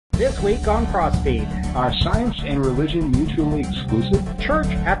This week on CrossFeed. Are science and religion mutually exclusive? Church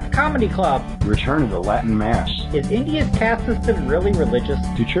at the Comedy Club. Return of the Latin Mass. Is India's caste system really religious?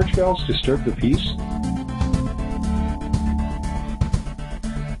 Do church bells disturb the peace?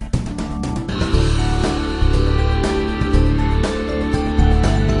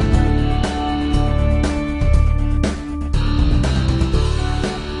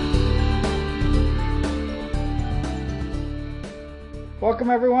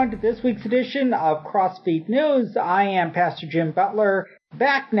 Welcome everyone to this week's edition of CrossFeed News. I am Pastor Jim Butler,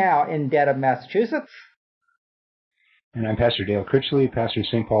 back now in Dedham, Massachusetts. And I'm Pastor Dale Critchley, pastor of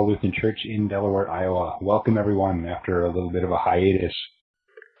St. Paul Lutheran Church in Delaware, Iowa. Welcome everyone after a little bit of a hiatus.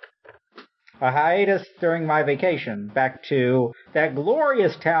 A hiatus during my vacation, back to that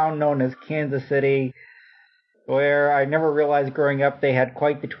glorious town known as Kansas City, where I never realized growing up they had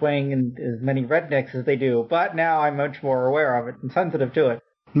quite the twang and as many rednecks as they do, but now I'm much more aware of it and sensitive to it.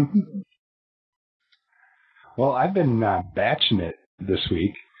 Well, I've been batching it this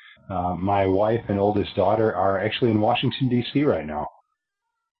week. My wife and oldest daughter are actually in Washington, D.C. right now,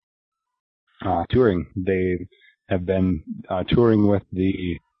 touring. They have been touring with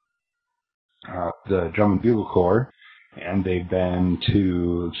the Drum and Bugle Corps, and they've been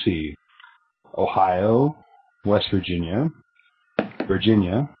to, Ohio, West Virginia,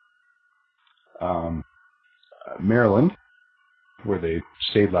 Maryland, where they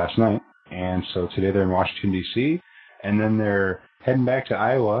stayed last night, and so today they're in Washington, D.C., and then they're heading back to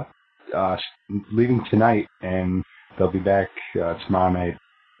Iowa, leaving tonight, and they'll be back tomorrow night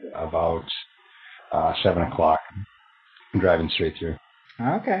about 7 o'clock, driving straight through.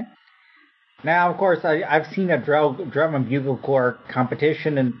 Okay. Now, of course, I've seen a drum and bugle corps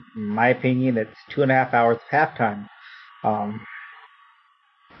competition, and in my opinion, it's 2.5 hours of halftime.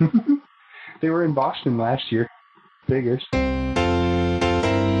 They were in Boston last year. Figures.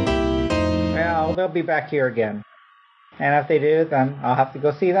 Well, they'll be back here again. And if they do, then I'll have to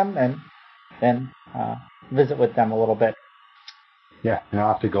go see them and then visit with them a little bit. Yeah, and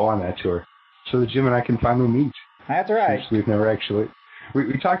I'll have to go on that tour so that Jim and I can finally meet. That's right. Since we've never actually...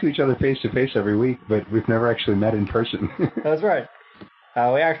 We talk to each other face-to-face every week, but we've never actually met in person. That's right.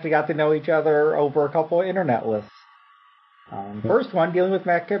 We actually got to know each other over a couple of internet lists. First one, dealing with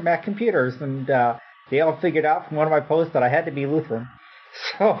Mac computers, and Dale figured out from one of my posts that I had to be Lutheran.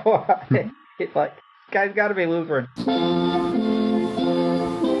 So, it's like, this guy's got to be Lutheran.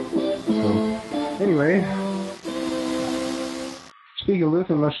 Anyway, speaking of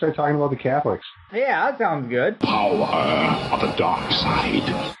Lutheran, let's start talking about the Catholics. Yeah, that sounds good. Power of the dark side.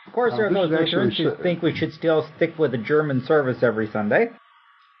 Of course, there are those Lutherans who think we should still stick with the German service every Sunday.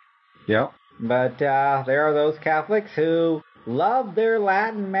 Yep. But there are those Catholics who love their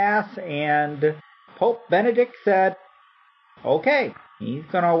Latin Mass, and Pope Benedict said, okay, he's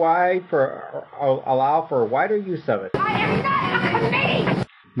going to allow for a wider use of it. I am not a committee!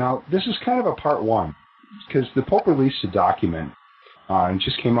 Now, this is kind of a part one, because the Pope released a document. It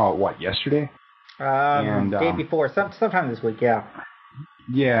just came out, yesterday? Day before, sometime this week, yeah.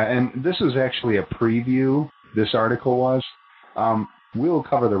 Yeah, and this was actually a preview, this article was. We'll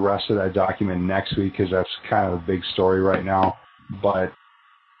cover the rest of that document next week, because that's kind of a big story right now. But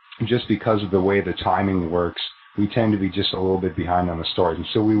just because of the way the timing works, we tend to be just a little bit behind on the stories. And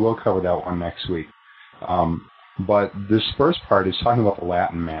so we will cover that one next week. But this first part is talking about the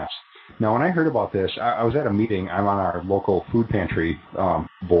Latin Mass. Now, when I heard about this, I was at a meeting. I'm on our local food pantry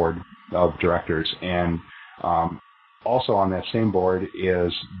board of directors, and also on that same board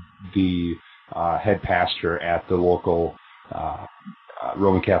is the head pastor at the local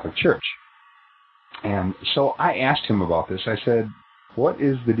Roman Catholic Church. And so I asked him about this. I said, what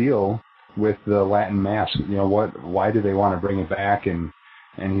is the deal with the Latin Mass? Why do they want to bring it back? And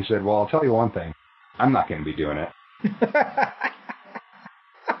he said, well, I'll tell you one thing. I'm not going to be doing it.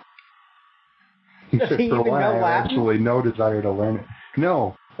 He said, for one, I have absolutely no desire to learn it.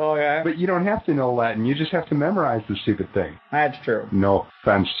 No. Oh, yeah? But you don't have to know Latin. You just have to memorize the stupid thing. That's true. No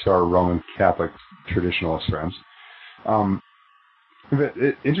offense to our Roman Catholic traditionalist friends. But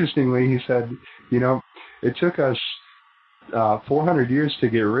interestingly, he said, it took us 400 years to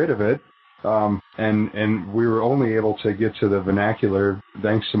get rid of it, and we were only able to get to the vernacular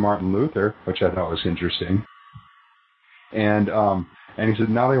thanks to Martin Luther, which I thought was interesting. And he said,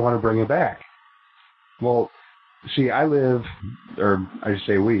 now they want to bring it back. Well, see, we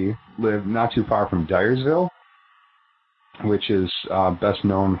live not too far from Dyersville, which is best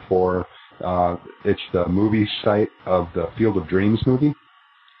known for, it's the movie site of the Field of Dreams movie,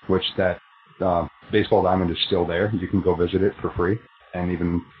 which that baseball diamond is still there. You can go visit it for free and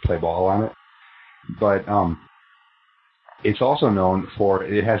even play ball on it. But it's also known for,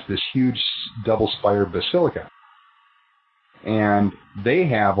 it has this huge double-spire basilica. And they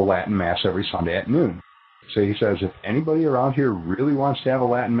have a Latin Mass every Sunday at noon. So he says if anybody around here really wants to have a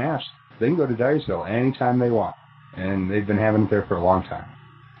Latin Mass, they can go to Dyersville anytime they want. And they've been having it there for a long time.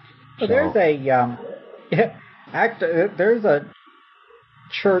 Well, there's there's a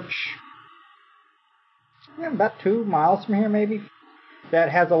church about 2 miles from here, maybe, that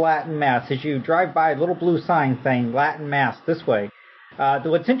has a Latin Mass. As you drive by, a little blue sign saying Latin Mass this way.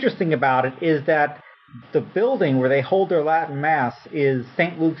 What's interesting about it is that the building where they hold their Latin Mass is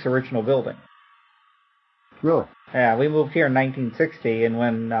St. Luke's original building. Really? Yeah, we moved here in 1960, and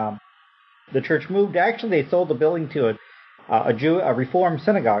when the church moved, actually they sold the building to a Reformed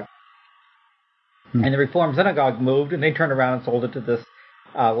synagogue. And the Reformed synagogue moved, and they turned around and sold it to this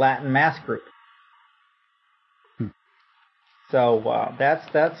Latin Mass group. So that's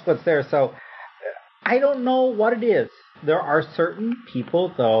what's there. So I don't know what it is. There are certain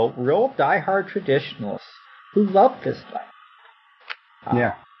people, though, real diehard traditionalists, who love this thing.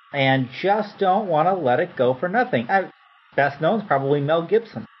 Yeah. And just don't want to let it go for nothing. Best known is probably Mel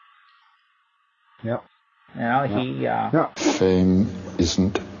Gibson. Yep. You know, Fame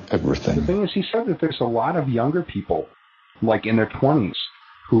isn't everything. The thing is, he said that there's a lot of younger people, like in their 20s,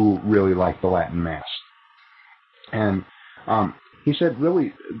 who really like the Latin Mass. And he said,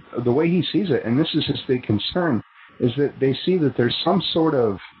 really, the way he sees it, and this is his big concern, is that they see that there's some sort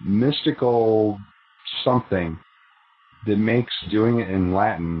of mystical something that makes doing it in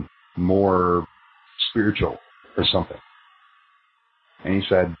Latin more spiritual or something. And he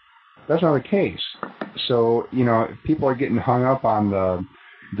said, that's not the case. So, you know, people are getting hung up on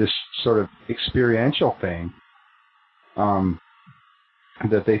this sort of experiential thing,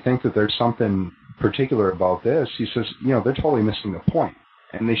 that they think that there's something particular about this. He says, you know, they're totally missing the point,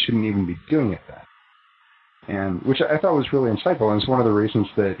 and they shouldn't even be doing it then. And which I thought was really insightful, and it's one of the reasons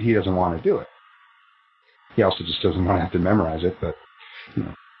that he doesn't want to do it. He also just doesn't want to have to memorize it, but, you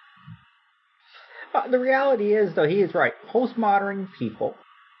know. The reality is, though, he is right. Postmodern people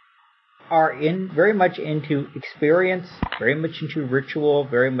are very much into experience, very much into ritual,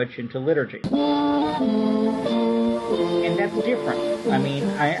 very much into liturgy. And that's different. I mean,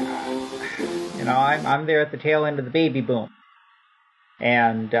 I'm there at the tail end of the baby boom.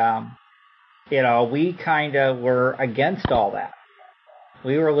 And, we kind of were against all that.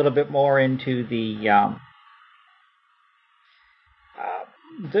 We were a little bit more into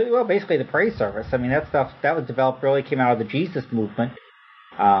basically the praise service. I mean, that stuff, that was developed, really came out of the Jesus movement,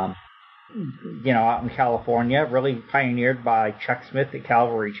 out in California, really pioneered by Chuck Smith at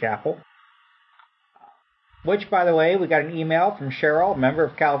Calvary Chapel. Which, by the way, we got an email from Cheryl, a member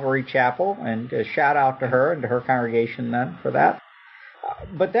of Calvary Chapel, and a shout out to her and to her congregation then for that.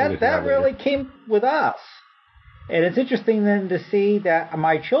 But that really came with us. And it's interesting then to see that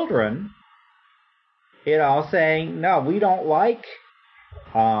my children, saying, no, we don't like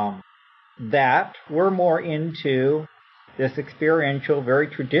that. We're more into this experiential, very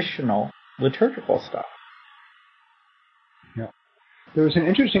traditional liturgical stuff. Yeah. There was an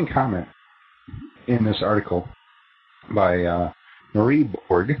interesting comment in this article by Marie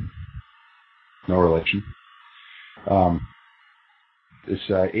Borg, no relation. This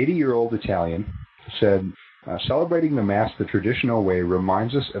 80-year-old Italian said, celebrating the Mass the traditional way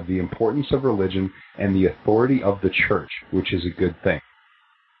reminds us of the importance of religion and the authority of the Church, which is a good thing.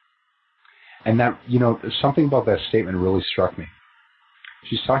 And that, something about that statement really struck me.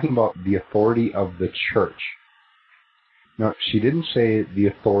 She's talking about the authority of the Church. No, she didn't say the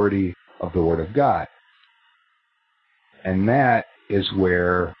authority of the Word of God. And that is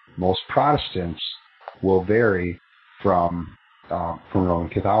where most Protestants will vary from Roman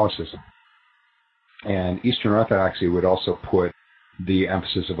Catholicism. And Eastern Orthodoxy would also put the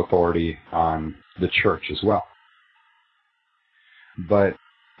emphasis of authority on the Church as well. But,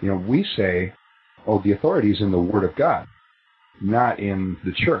 we say, the authority is in the Word of God, not in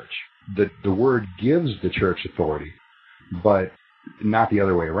the Church. The Word gives the Church authority, but not the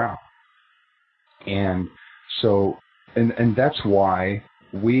other way around. And so, and that's why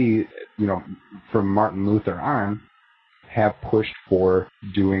we, from Martin Luther on, have pushed for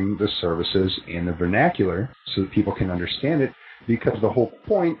doing the services in the vernacular so that people can understand it, because the whole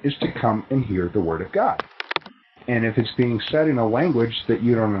point is to come and hear the Word of God. And if it's being said in a language that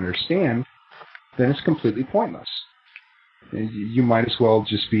you don't understand, then it's completely pointless. You might as well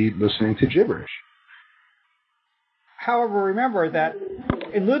just be listening to gibberish. However, remember that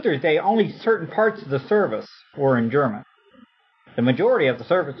in Luther's day, only certain parts of the service were in German. The majority of the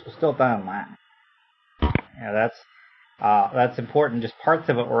service was still done in Latin. That's important. Just parts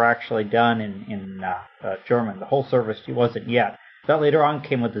of it were actually done in German. The whole service wasn't yet. That later on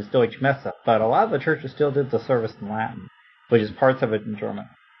came with this Deutsche Messe, but a lot of the churches still did the service in Latin, which is parts of it in German.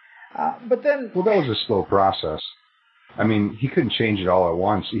 But then... Well, that was a slow process. I mean, he couldn't change it all at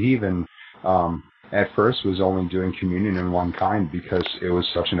once. He even, at first, was only doing communion in one kind because it was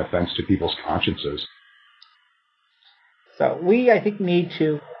such an offense to people's consciences. So we, I think, need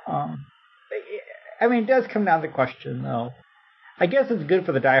to... it does come down to the question, though. I guess it's good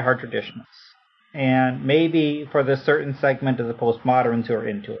for the diehard traditionalists, and maybe for this certain segment of the postmoderns who are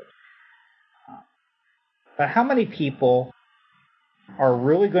into it. But how many people are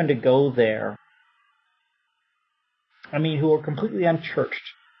really going to go there, who are completely unchurched,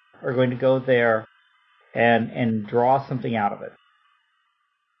 are going to go there and draw something out of it?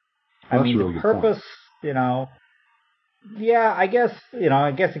 Really the purpose, yeah, I guess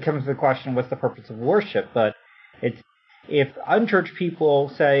it comes to the question, what's the purpose of worship? But if unchurched people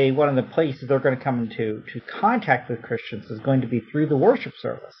say one of the places they're going to come into contact with Christians is going to be through the worship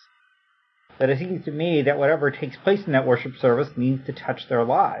service, that it seems to me that whatever takes place in that worship service needs to touch their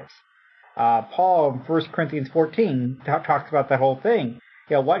lives. Paul in 1 Corinthians 14 talks about that whole thing.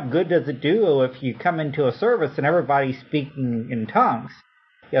 What good does it do if you come into a service and everybody's speaking in tongues?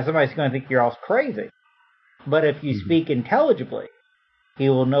 Somebody's going to think you're all crazy. But if you speak intelligibly, he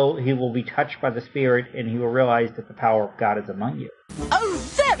will be touched by the Spirit, and he will realize that the power of God is among you. Oh,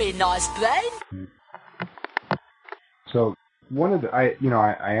 very nice, Blaine. So I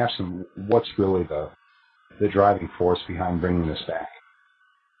asked him, what's really the driving force behind bringing this back?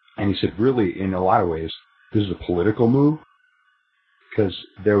 And he said, really, in a lot of ways, this is a political move, because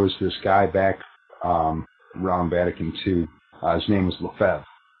there was this guy back around Vatican II. His name was Lefebvre,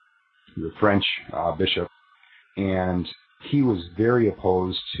 the French bishop. And he was very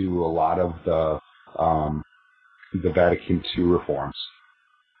opposed to a lot of the Vatican II reforms,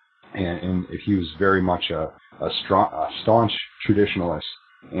 and he was very much a staunch traditionalist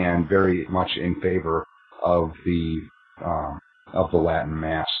and very much in favor of the Latin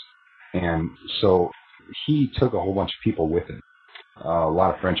Mass. And so he took a whole bunch of people with him, a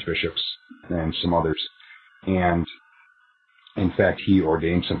lot of French bishops and some others, and in fact he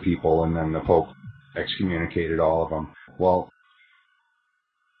ordained some people, and then the Pope excommunicated all of them. Well,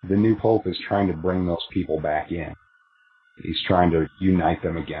 the new Pope is trying to bring those people back in. He's trying to unite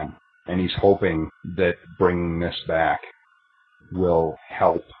them again. And he's hoping that bringing this back will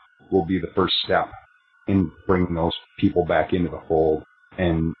be the first step in bringing those people back into the fold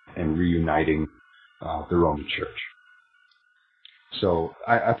and reuniting the Roman Church. So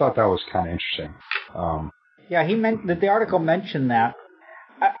I thought that was kind of interesting. Yeah, he meant that the article mentioned that.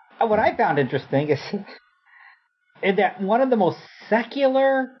 What I found interesting is that one of the most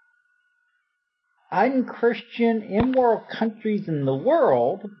secular, unchristian, immoral countries in the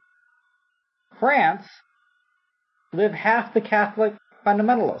world, France, live half the Catholic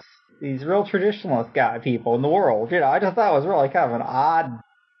fundamentalists, these real traditionalist people in the world. I just thought it was really kind of an odd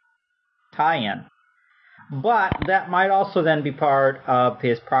tie-in. But that might also then be part of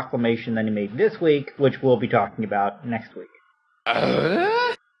his proclamation that he made this week, which we'll be talking about next week.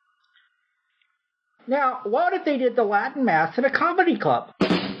 Now, what if they did the Latin Mass in a comedy club?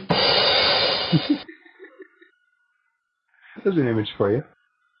 There's an image for you.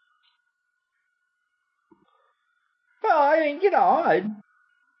 Well, it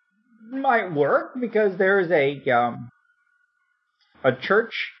might work because there's a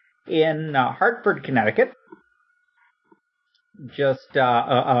church in Hartford, Connecticut, just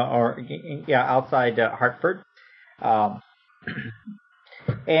outside Hartford.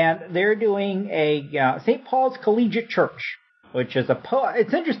 And they're doing a St. Paul's Collegiate Church, which is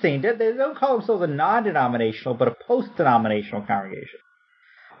it's interesting. They don't call themselves a non-denominational, but a post-denominational congregation.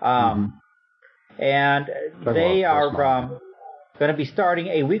 And they are going to be starting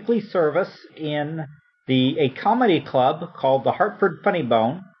a weekly service in a comedy club called the Hartford Funny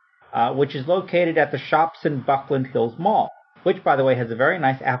Bone, which is located at the Shops in Buckland Hills Mall, which, by the way, has a very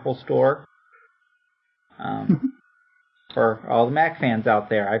nice Apple store. For all the Mac fans out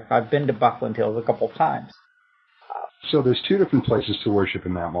there, I've been to Buckland Hills a couple times. So there's two different places to worship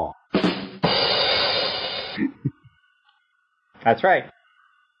in that mall. That's right.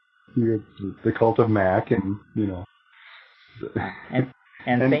 You have the cult of Mac, and and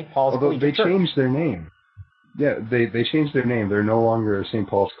St. Paul's Collegiate Church. They changed their name. Yeah, they changed their name. They're no longer St.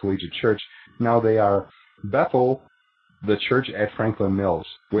 Paul's Collegiate Church. Now they are Bethel, the church at Franklin Mills.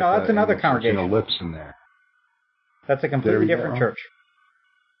 With, no, that's another congregation. Ellipse in there. That's a completely different church.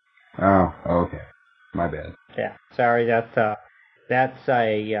 Oh, okay. My bad. Yeah, sorry. That That's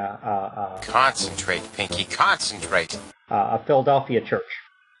Concentrate, Pinky, concentrate. A Philadelphia church.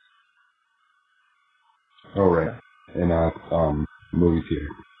 Oh, right. In a movie theater.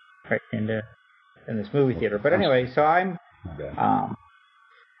 Right, in this movie theater. But anyway, so I'm... it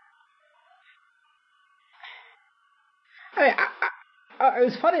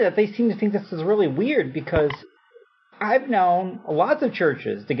was funny that they seem to think this is really weird, because I've known lots of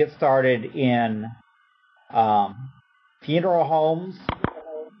churches to get started in funeral homes,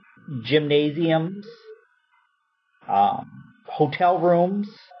 gymnasiums, hotel rooms.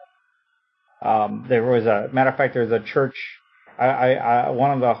 There was matter of fact, there was a church,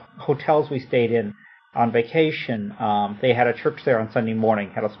 one of the hotels we stayed in on vacation, they had a church there on Sunday morning,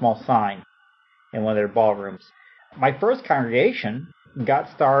 had a small sign in one of their ballrooms. My first congregation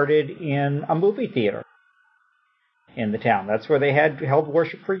got started in a movie theater in the town. That's where they had held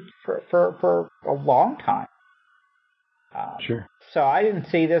worship for a long time. Sure. So I didn't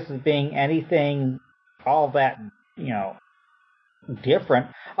see this as being anything all that, different,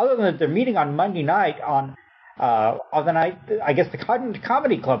 other than that they're meeting on Monday night on the night, I guess the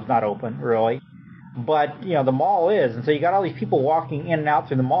comedy club's not open, really, but, the mall is, and so you got all these people walking in and out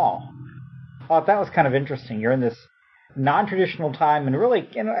through the mall. I thought that was kind of interesting. You're in this non-traditional time, and really,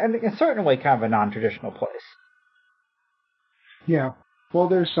 in a certain way, kind of a non-traditional place. Yeah. Well,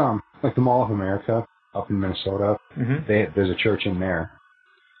 there's like the Mall of America up in Minnesota. Mm-hmm. There's a church in there.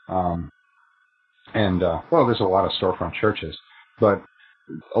 There's a lot of storefront churches, but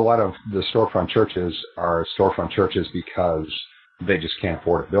a lot of the storefront churches are storefront churches because they just can't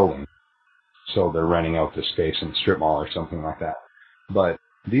afford a building. So they're renting out the space in a strip mall or something like that. But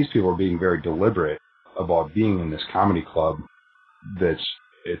these people are being very deliberate about being in this comedy club to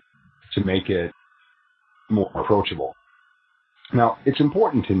make it more approachable. Now, it's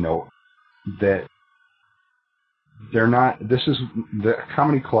important to note that the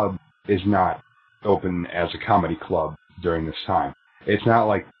comedy club is not open as a comedy club during this time. It's not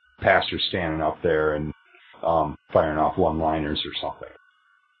like pastors standing up there and firing off one-liners or something.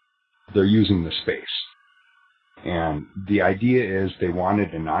 They're using the space. And the idea is they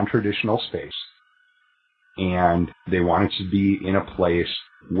wanted a non-traditional space, and they wanted to be in a place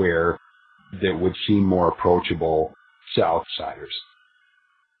where that would seem more approachable to outsiders.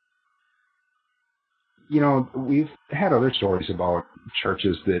 We've had other stories about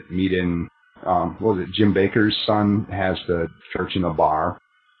churches that meet in, Jim Baker's son has the church in a bar,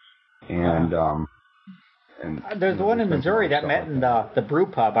 and there's one in Missouri that met in the brew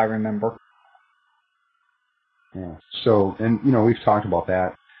pub, I remember. Yeah. So, and we've talked about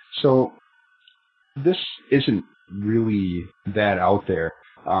that. So this isn't really that out there.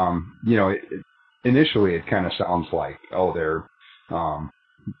 Initially it kind of sounds like,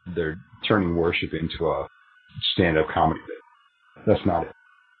 they're turning worship into a stand-up comedy bit. That's not it.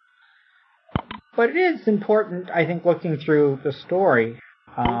 But it is important, I think, looking through the story,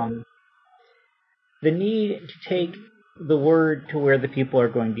 the need to take the word to where the people are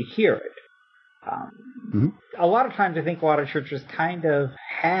going to hear it. A lot of times I think a lot of churches kind of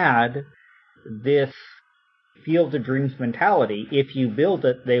had this Field of Dreams mentality. If you build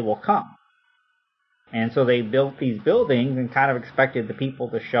it, they will come. And so they built these buildings and kind of expected the people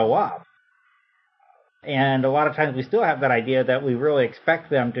to show up. And a lot of times we still have that idea that we really expect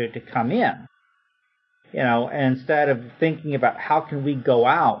them to come in. Instead of thinking about how can we go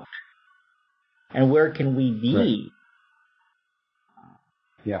out and where can we be. Right.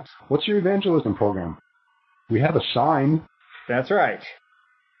 Yeah. What's your evangelism program? We have a sign. That's right.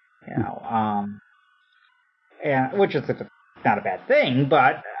 And which is not a bad thing,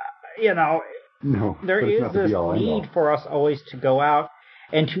 but, no, there is this need for us always to go out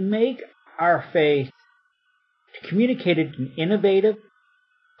and to make our faith, to communicate it in innovative,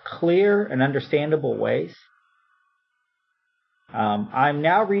 clear, and understandable ways. I'm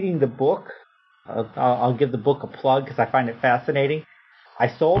now reading the book. I'll give the book a plug because I find it fascinating. I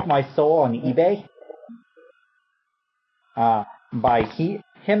Sold My Soul on eBay by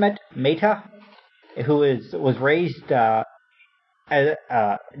Hemant Mehta, who was raised as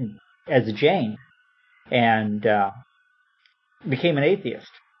a Jain and became an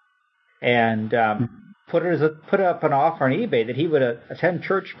atheist, and put up an offer on eBay that he would attend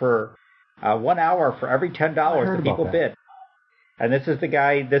church for 1 hour for every $10 that people bid. And this is the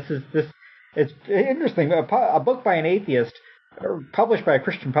guy. It's interesting. A book by an atheist, published by a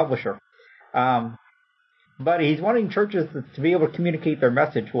Christian publisher. But he's wanting churches to be able to communicate their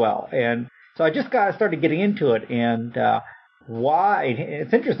message well. And so I just started getting into it. And why?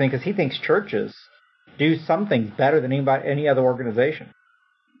 It's interesting because he thinks churches do some things better than any other organization.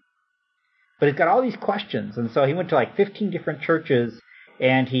 But he's got all these questions, and so he went to like 15 different churches,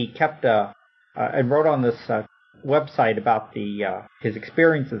 and he kept and wrote on this website about his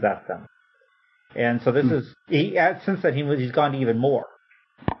experiences at them. And so this is since then he's gone to even more.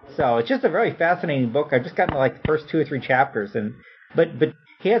 So it's just a very fascinating book. I've just gotten to like the first 2 or 3 chapters, but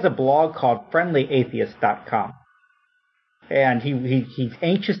he has a blog called friendlyatheist.com. And he's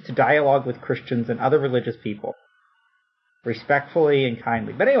anxious to dialogue with Christians and other religious people, respectfully and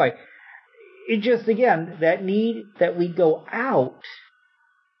kindly. But anyway, it just, again, that need that we go out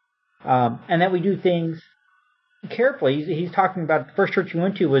and that we do things carefully. He's talking about the first church he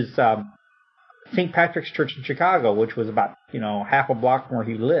went to was St. Patrick's Church in Chicago, which was about, half a block from where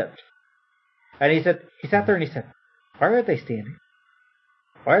he lived. And he sat there and he said, why are they standing?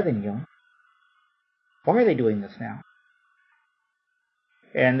 Why are they kneeling? Why are they doing this now?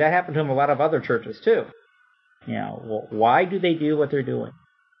 And that happened to him in a lot of other churches too. Why do they do what they're doing?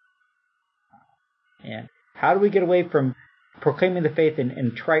 And how do we get away from proclaiming the faith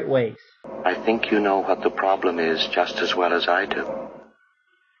in trite ways? I think you know what the problem is just as well as I do.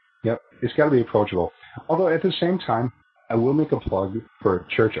 Yep, it's got to be approachable. Although at the same time, I will make a plug for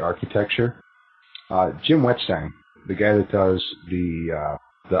church architecture. Jim Wetstein, the guy that does the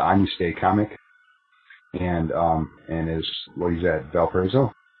On You Stay comic, and is he's at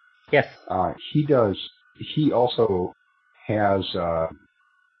Valparaiso. Yes. He also has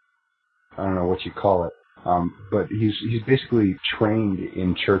I don't know what you call it, but he's basically trained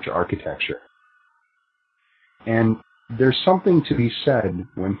in church architecture. And there's something to be said,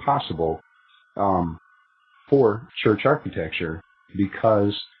 when possible, for church architecture,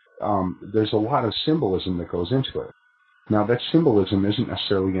 because there's a lot of symbolism that goes into it. Now, that symbolism isn't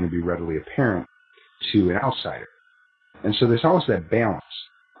necessarily going to be readily apparent to an outsider. And so there's always that balance.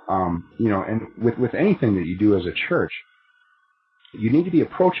 And with anything that you do as a church, you need to be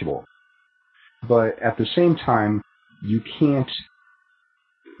approachable. But at the same time, you can't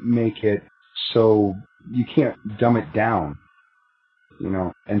make it so you can't dumb it down,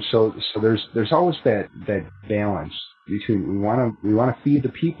 And so there's always that balance between we want to feed the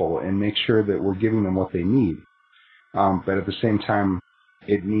people and make sure that we're giving them what they need, but at the same time,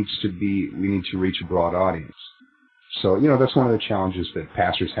 we need to reach a broad audience. So that's one of the challenges that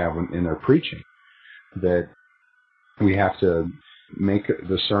pastors have in their preaching, that we have to make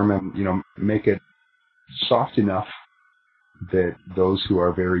the sermon, make it soft enough that those who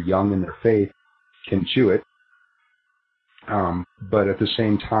are very young in their faith can chew it, but at the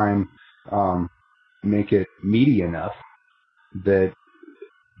same time, make it meaty enough that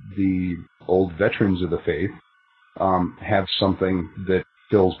the old veterans of the faith have something that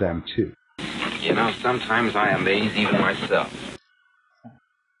fills them too. Sometimes I amaze even myself.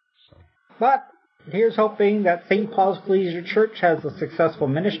 But here's hoping that St. Paul's Collegiate Church has a successful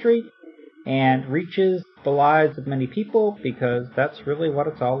ministry and reaches the lives of many people, because that's really what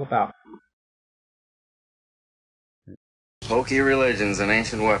it's all about. Hokey religions and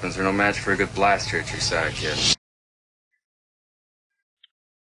ancient weapons are no match for a good blaster at your side, kid.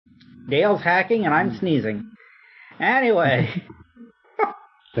 Dale's hacking and I'm sneezing. Anyway.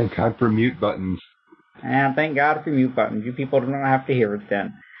 Thank God for mute buttons. And thank God for mute buttons. You people don't have to hear it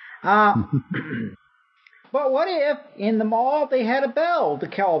then. But what if in the mall they had a bell to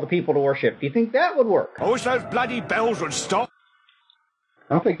call the people to worship? Do you think that would work? I wish those bloody bells would stop.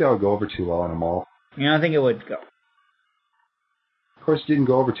 I don't think that would go over too well in a mall. I don't think it would go. Of course, it didn't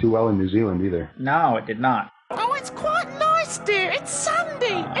go over too well in New Zealand either. No, it did not. Oh, it's quite nice, dear. It's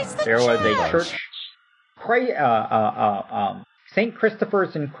Sunday. It's the There was church. a church, St.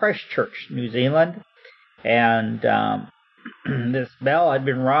 Christopher's in Christchurch, New Zealand, and this bell had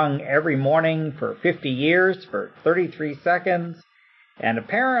been rung every morning for 50 years for 33 seconds, and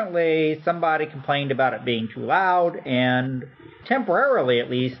apparently somebody complained about it being too loud, and temporarily at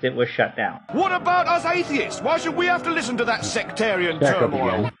least it was shut down. What about us atheists? Why should we have to listen to that sectarian Back up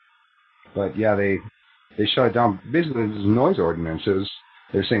turmoil? again. But yeah, they shut it down. Basically, there's noise ordinances.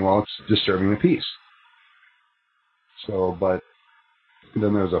 They're saying, well, it's disturbing the peace. So, but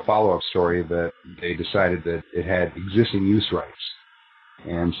then there was a follow-up story that they decided that it had existing use rights.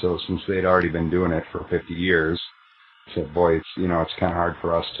 And so since they'd already been doing it for 50 years, said, boy, it's kind of hard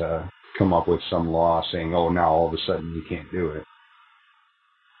for us to come up with some law saying, oh, now all of a sudden you can't do it.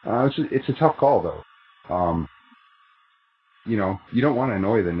 It's a tough call, though. You don't want to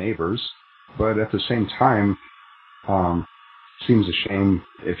annoy the neighbors, but at the same time, seems a shame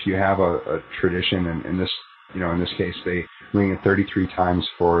if you have a tradition, and in this case, they ring it 33 times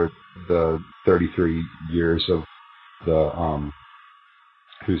for the 33 years of the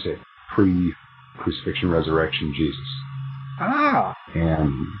pre-crucifixion resurrection Jesus. Ah.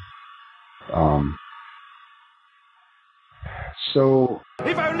 And So,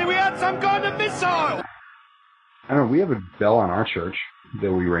 If only we had some kind of missile! I don't know, we have a bell on our church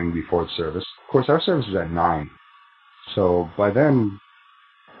that we ring before the service. Of course, our service is at 9. So by then,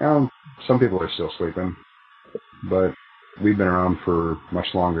 some people are still sleeping. But we've been around for much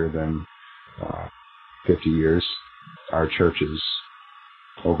longer than 50 years. Our church is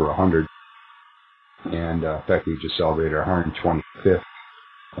over 100. And in fact, we just celebrated our 125th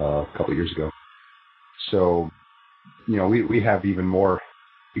a couple of years ago. So, we have even more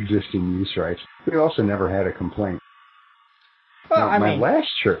existing use rights. We also never had a complaint. Well, now, my last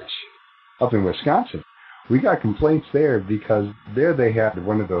church up in Wisconsin, we got complaints there because there they had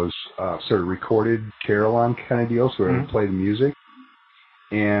one of those sort of recorded carillon kind of deals where they play the music,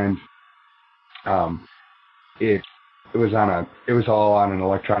 and it was all on an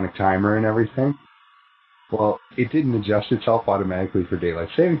electronic timer and everything. Well, it didn't adjust itself automatically for daylight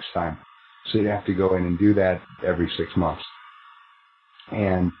savings time, so you'd have to go in and do that every 6 months.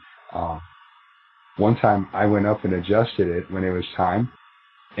 And one time I went up and adjusted it when it was time,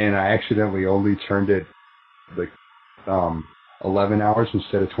 and I accidentally only turned it like 11 hours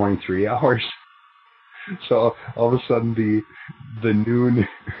instead of 23 hours. So all of a sudden the noon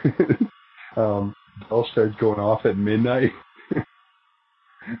bell starts going off at midnight.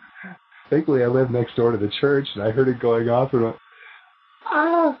 Thankfully, I live next door to the church, and I heard it going off and went,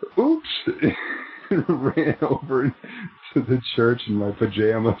 oops. Ran over to the church in my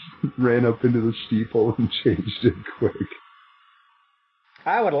pajamas, ran up into the steeple and changed it quick.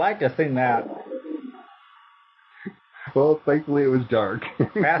 I would like to sing that. Well, thankfully it was dark.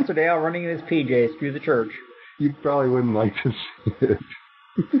 Pastor Dale running in his PJs through the church. You probably wouldn't like to see it.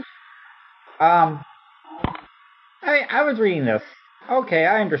 I was reading this. Okay,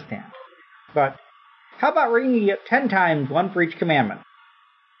 I understand. But how about reading it 10 times, one for each commandment?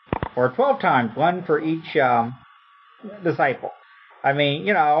 Or 12 times, one for each disciple. I mean,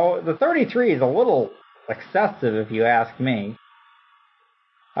 the 33 is a little excessive if you ask me.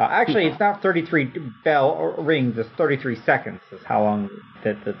 Actually, it's not 33 bell rings, it's 33 seconds is how long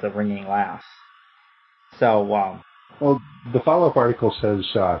that the ringing lasts. So, well, the follow-up article says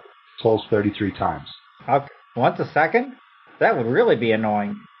tolls 33 times. Okay. Once a second? That would really be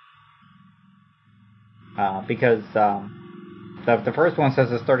annoying. Because the first one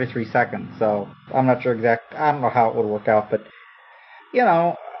says it's 33 seconds, so I'm not sure I don't know how it would work out, but,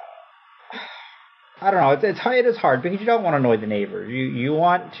 I don't know, it is hard because you don't want to annoy the neighbors. You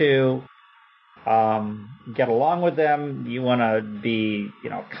want to get along with them, you want to be,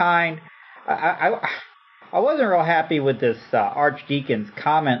 kind. I wasn't real happy with this archdeacon's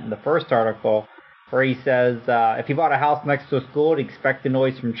comment in the first article where he says if you bought a house next to a school, he'd expect the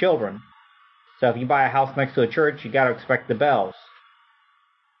noise from children. So if you buy a house next to a church, you got to expect the bells.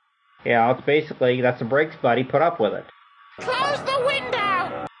 It's basically, that's the brakes buddy, put up with it. Close the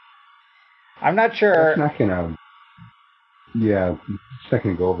window! I'm not sure. It's not gonna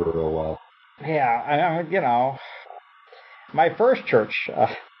go over real well. Yeah, my first church,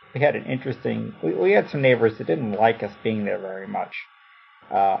 we had an interesting, we had some neighbors that didn't like us being there very much.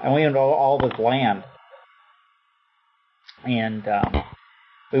 And we owned all this land. And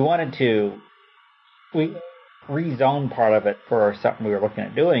we wanted to rezone part of it for something we were looking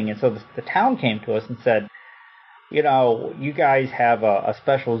at doing. And so the town came to us and said, you guys have a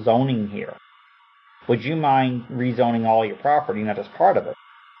special zoning here. Would you mind rezoning all your property, not just part of it?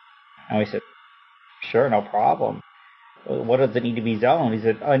 And we said, sure, no problem. What does it need to be zoned? He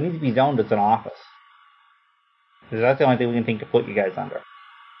said, it needs to be zoned as an office. Because that's the only thing we can think to put you guys under.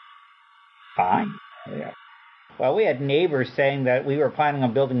 Fine. Yeah. Well, we had neighbors saying that we were planning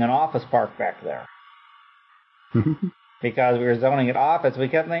on building an office park back there. Because we were zoning it office. We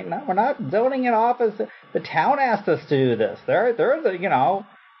kept thinking, no, we're not zoning it office. The town asked us to do this. They're the, they're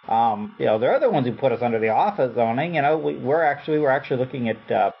the ones who put us under the office zoning. We were actually looking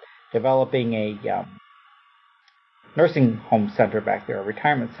at developing a nursing home center back there, a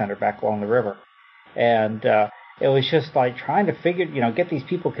retirement center back along the river. And it was just like trying to figure, get these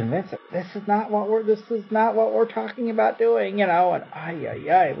people convinced that this is not what we're talking about doing, and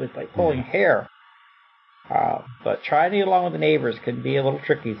it was like pulling hair. But trying to get along with the neighbors can be a little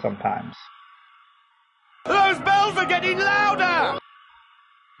tricky sometimes. Those bells are getting louder!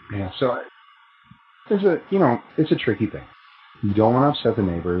 Yeah, so it's a tricky thing. You don't want to upset the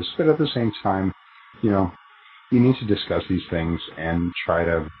neighbors, but at the same time, you need to discuss these things and try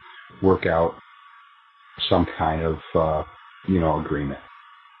to work out some kind of, agreement.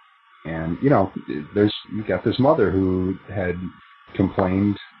 And, you got this mother who had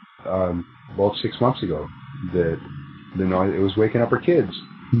complained, about 6 months ago that the noise, it was waking up her kids.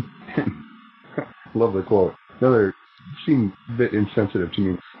 Love the quote. Another seemed a bit insensitive to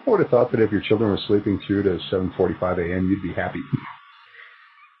me. I would have thought that if your children were sleeping through to 7:45 a.m., you'd be happy.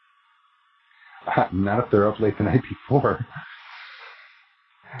 Not if they're up late the night before.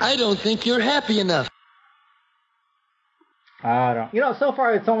 I don't think you're happy enough. I don't. So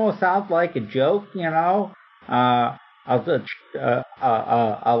far it almost sounds like a joke. A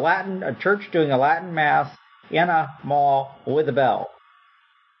church doing a Latin mass in a mall with a bell.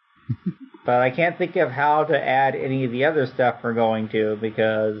 But I can't think of how to add any of the other stuff we're going to,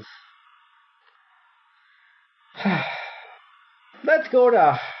 because let's go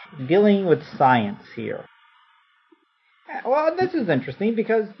to dealing with science here. Well, this is interesting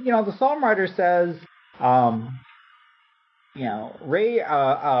because, the psalm writer says,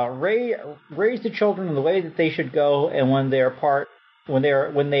 raise the children in the way that they should go, and when they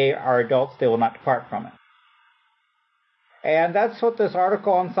are adults, they will not depart from it. And that's what this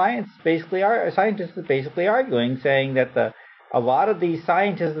article on scientists is basically arguing, saying that a lot of these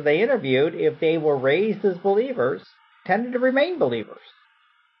scientists that they interviewed, if they were raised as believers, tended to remain believers.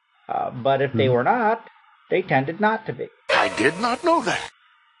 But if they were not, they tended not to be. I did not know that.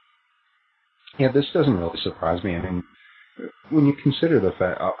 Yeah, this doesn't really surprise me. I mean, when you consider the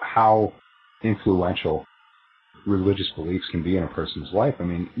fact of how influential religious beliefs can be in a person's life, I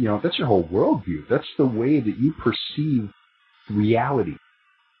mean, that's your whole worldview. That's the way that you perceive reality.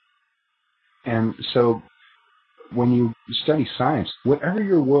 And so when you study science, whatever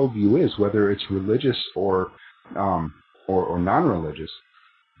your worldview is, whether it's religious or non-religious,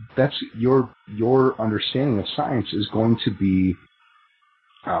 that's your understanding of science is going to be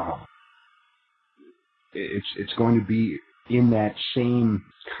it's going to be in that same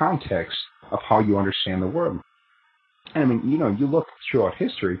context of how you understand the world. And I mean, you look throughout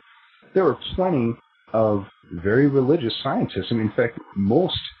history, there were plenty of very religious scientists. I mean, in fact,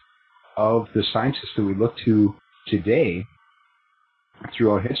 most of the scientists that we look to today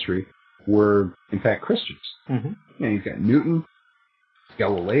throughout history were, in fact, Christians. Mm-hmm. You've got Newton,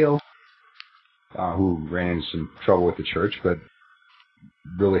 Galileo, who ran into some trouble with the church, but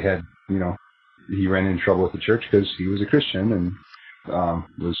really had, he ran into trouble with the church because he was a Christian and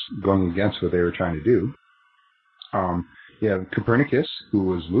was going against what they were trying to do. You have Copernicus, who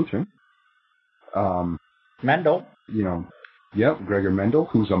was Lutheran. Mendel. Gregor Mendel,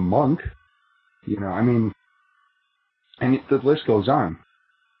 who's a monk. I mean, and the list goes on.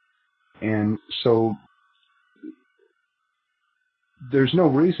 And so there's no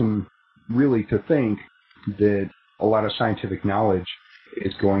reason really to think that a lot of scientific knowledge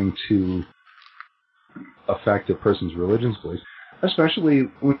is going to affect a person's religious beliefs, especially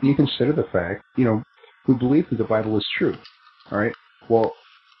when you consider the fact, we believe that the Bible is true. All right? Well,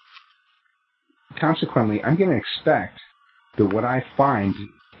 consequently, I'm going to expect that what I find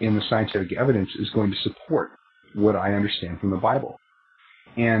in the scientific evidence is going to support what I understand from the Bible.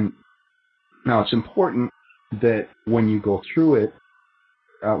 And now it's important that when you go through it,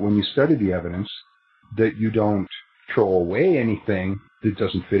 when you study the evidence, that you don't throw away anything that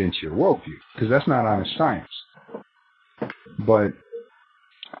doesn't fit into your worldview, because that's not honest science. But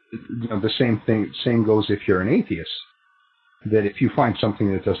the same goes if you're an atheist, that if you find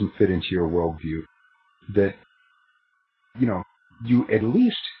something that doesn't fit into your worldview, that you at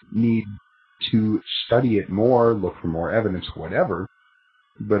least need to study it more, look for more evidence, whatever.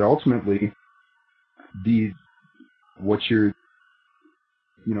 But ultimately,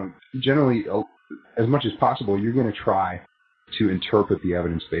 generally, as much as possible, you're going to try to interpret the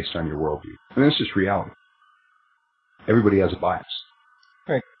evidence based on your worldview. And that's just reality. Everybody has a bias.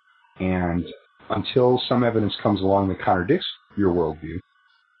 Right. And until some evidence comes along that contradicts your worldview,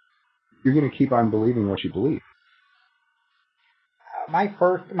 you're going to keep on believing what you believe. My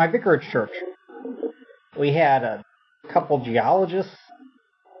vicarage church, we had a couple geologists.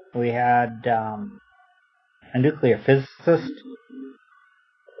 We had a nuclear physicist.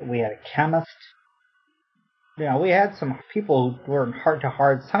 We had a chemist. We had some people who were in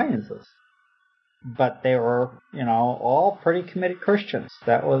heart-to-hard sciences, but they were, all pretty committed Christians.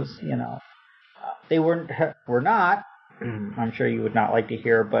 That was, they were not. I'm sure you would not like to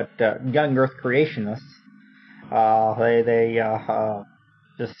hear, but young Earth creationists. They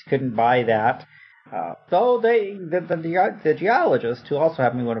just couldn't buy that. So the geologist, who also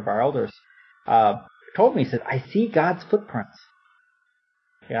happened to be one of our elders, told me, he said, "I see God's footprints.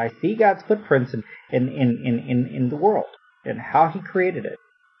 Yeah, I see God's footprints in the world and how He created it."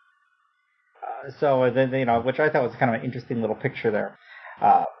 So then, which I thought was kind of an interesting little picture there.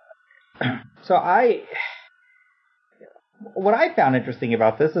 What I found interesting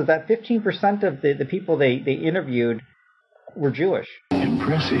about this is that 15% of the people they interviewed were Jewish.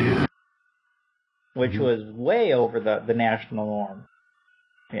 Impressive. which was way over the national norm.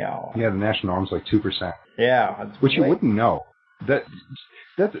 Yeah, the national norm's like 2%. Yeah. Which you wouldn't know. That's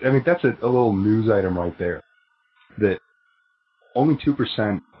a little news item right there. That only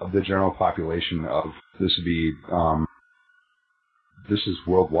 2% of the general population of this would be, this is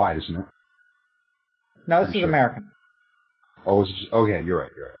worldwide, isn't it? No, this is American. Oh, okay, you're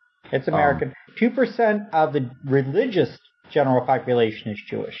right. It's American. 2% of the religious general population is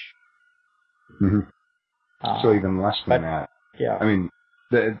Jewish. So even less than that. Yeah. I mean,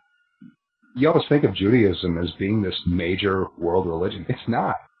 you always think of Judaism as being this major world religion. It's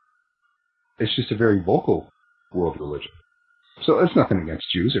not. It's just a very vocal world religion. So it's nothing against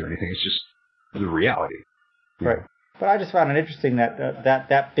Jews or anything. It's just the reality. Right. But I just found it interesting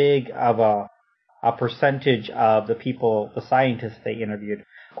that big of a percentage of the people, the scientists they interviewed.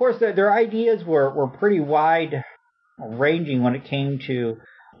 Of course, their ideas were pretty wide ranging when it came to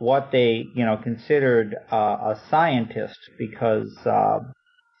what they, considered a scientist, because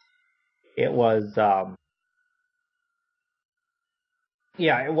it was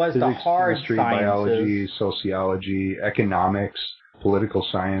it was physics, the hard chemistry, sciences. biology, sociology, economics, political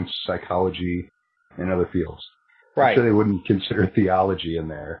science, psychology, and other fields. Right. I'm sure they wouldn't consider theology in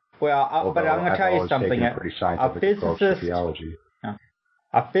there. Well, but I'm going to tell you something. A pretty scientific approach to theology.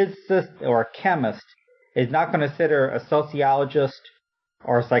 A physicist or a chemist is not going to consider a sociologist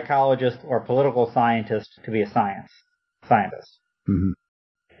or a psychologist or a political scientist to be a scientist.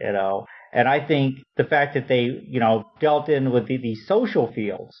 And I think the fact that they, dealt in with the social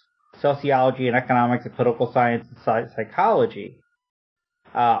fields, sociology and economics and political science and psychology,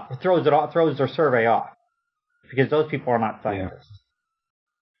 throws their survey off, because those people are not scientists. Yeah.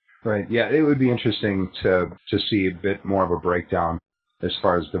 Right. Yeah, it would be interesting to see a bit more of a breakdown as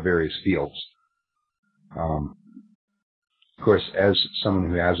far as the various fields. Of course, as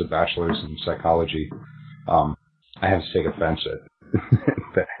someone who has a bachelor's in psychology, I have to take offense at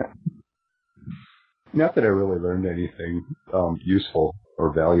that. Not that I really learned anything useful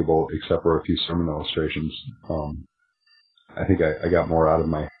or valuable except for a few sermon illustrations. I think I got more out of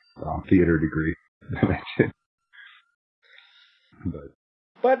my theater degree than I did.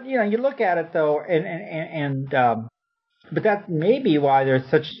 But you look at it though, but that's maybe why there's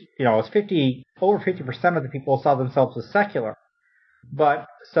such, it's over 50% of the people saw themselves as secular. But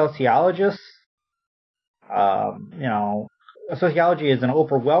sociologists, sociology is an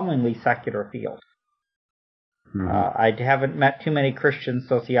overwhelmingly secular field. I haven't met too many Christian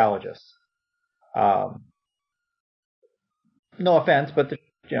sociologists. No offense, but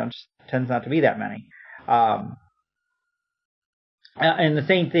just tends not to be that many. And the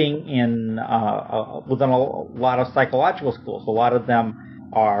same thing within a lot of psychological schools. A lot of them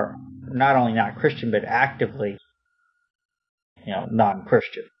are not only not Christian, but actively,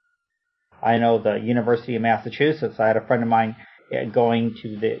 non-Christian. I know the University of Massachusetts. I had a friend of mine going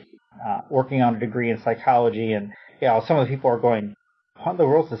to working on a degree in psychology, and some of the people are going, "What in the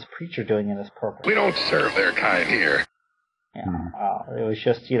world is this preacher doing in this program?" We don't serve their kind here. It was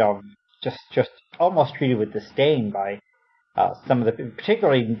just just almost treated with disdain by some of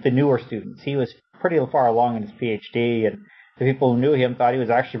particularly the newer students. He was pretty far along in his PhD, and the people who knew him thought he was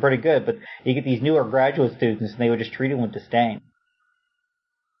actually pretty good. But you get these newer graduate students, and they would just treat him with disdain.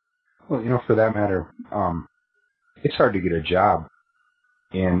 Well, for that matter, it's hard to get a job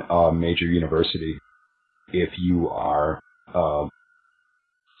in a major university if you are a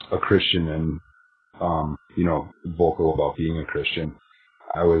Christian and vocal about being a Christian.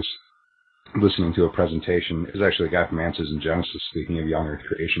 I was listening to a presentation. It was actually a guy from Answers in Genesis, speaking of young earth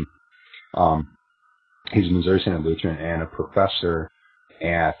creation. He's a Missouri Synod Lutheran and a professor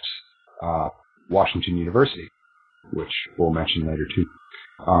at Washington University, which we'll mention later too.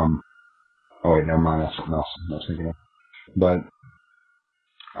 Oh wait, never mind. That's something else I was thinking of. But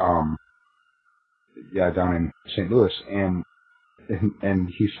down in St. Louis, and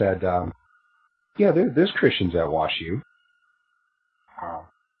he said, there's Christians at WashU.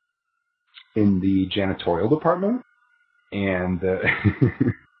 In the janitorial department, and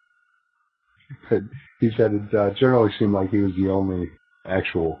he said it generally seemed like he was the only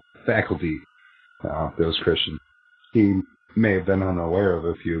actual faculty that was Christian. He may have been unaware of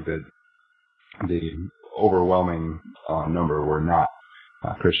a few, but the overwhelming number were not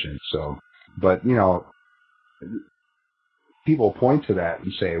Christian. So, but people point to that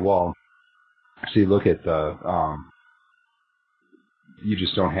and say, well, see, look at you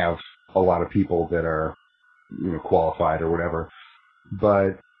just don't have a lot of people that are, qualified or whatever.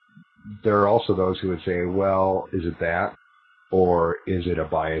 But there are also those who would say, well, is it that? Or is it a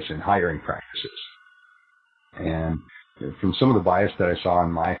bias in hiring practices? And from some of the bias that I saw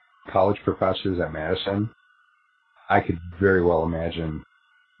in my college professors at Madison, I could very well imagine,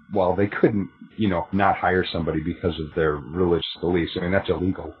 well, they couldn't, not hire somebody because of their religious beliefs. I mean, that's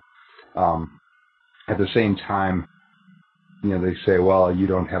illegal. At the same time, they say, well, you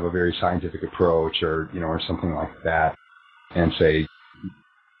don't have a very scientific approach or something like that, and say,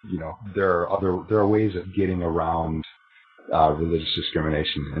 there are ways of getting around religious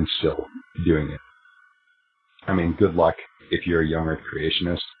discrimination and still doing it. I mean, good luck if you're a young Earth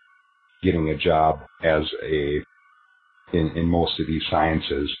creationist getting a job as in most of these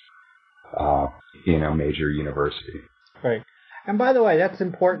sciences in a major university. Right. And by the way, that's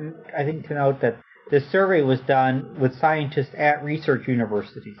important, I think, to note that this survey was done with scientists at research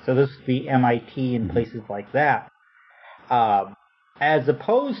universities. So this would be MIT and places like that. As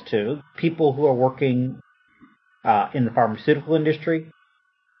opposed to people who are working in the pharmaceutical industry,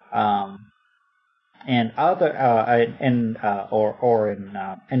 and other, or in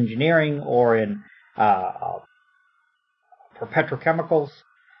engineering, or in for petrochemicals.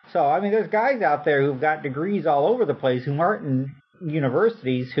 So, I mean, there's guys out there who've got degrees all over the place who aren't in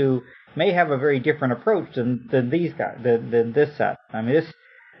universities who may have a very different approach than these guys, than this set. I mean,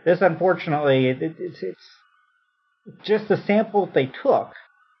 this unfortunately, it's just the sample they took,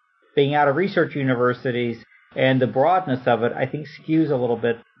 being out of research universities, and the broadness of it, I think, skews a little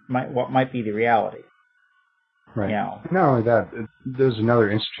bit what might be the reality. Right. Not only that, there's another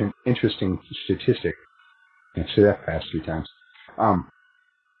interesting statistic. I say that fast 3 times.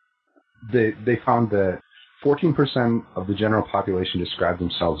 They found that 14% of the general population described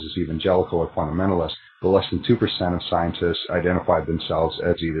themselves as evangelical or fundamentalist, but less than 2% of scientists identified themselves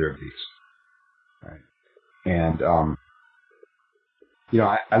as either of these. Right. And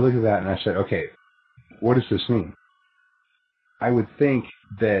I looked at that and I said, okay, what does this mean? I would think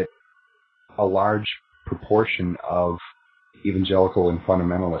that a large proportion of evangelical and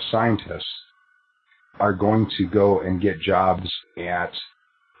fundamentalist scientists are going to go and get jobs at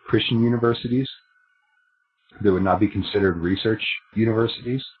Christian universities that would not be considered research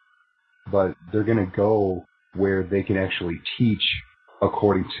universities, but they're going to go where they can actually teach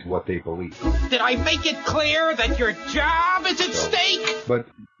according to what they believe. Did I make it clear that your job is at stake? But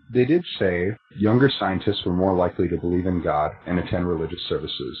they did say younger scientists were more likely to believe in God and attend religious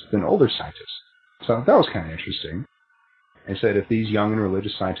services than older scientists. So that was kind of interesting. They said if these young and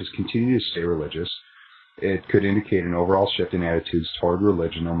religious scientists continue to stay religious, it could indicate an overall shift in attitudes toward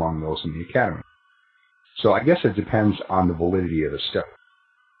religion among those in the academy. So I guess it depends on the validity of the study.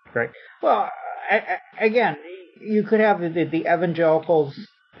 Right. Well, again, you could have the evangelicals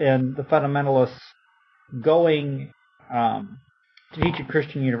and the fundamentalists going to teach at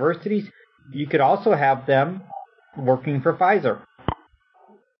Christian universities. You could also have them working for Pfizer.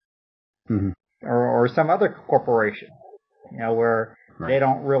 Mm-hmm. Or some other corporation, where they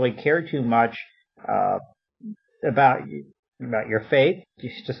don't really care too much about your faith,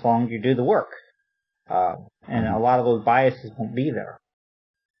 just as long as you do the work. And a lot of those biases won't be there.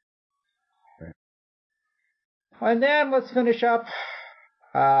 Right. And then let's finish up.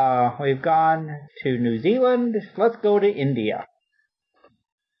 We've gone to New Zealand. Let's go to India.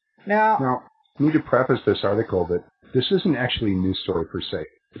 Now, I need to preface this article that this isn't actually a news story per se.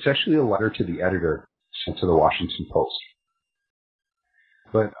 It's actually a letter to the editor sent to the Washington Post.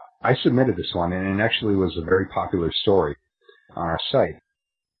 But I submitted this one, and it actually was a very popular story on our site,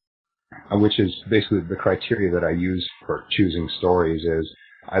 which is basically the criteria that I use for choosing stories is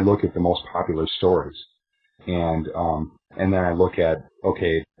I look at the most popular stories. And then I look at,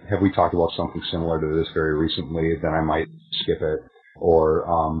 okay, have we talked about something similar to this very recently? Then I might skip it. Or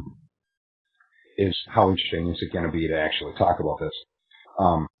is how interesting is it going to be to actually talk about this?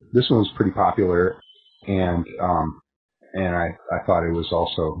 This one was pretty popular, and I thought it was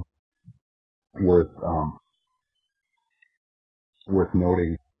also worth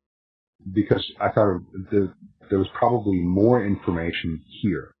noting because I thought there was probably more information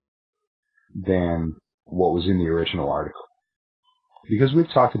here than what was in the original article. Because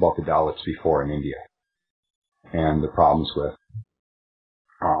we've talked about the Dalits before in India and the problems with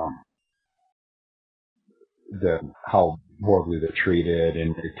how horribly they're treated,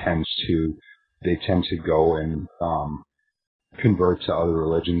 and they tend to go and convert to other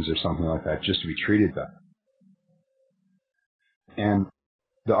religions or something like that just to be treated better. And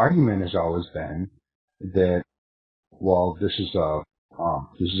the argument has always been that, well, this is a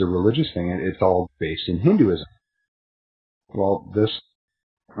religious thing, and it's all based in Hinduism. Well, this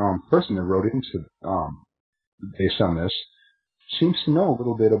person that wrote into based on this seems to know a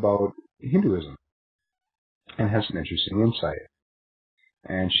little bit about Hinduism and has some interesting insight.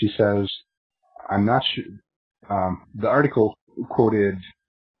 And she says, I'm not sure. The article quoted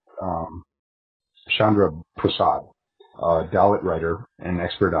Chandra Prasad, a Dalit writer and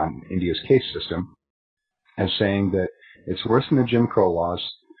expert on India's caste system, as saying that it's worse than the Jim Crow laws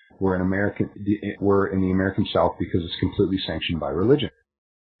were in the American South because it's completely sanctioned by religion.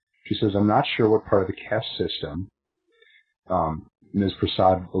 She says, I'm not sure what part of the caste system Ms.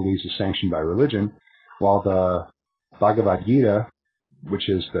 Prasad believes is sanctioned by religion, while the Bhagavad Gita, which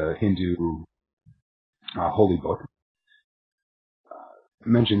is the Hindu holy book,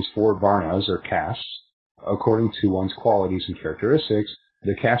 mentions 4 varnas or castes. According to one's qualities and characteristics,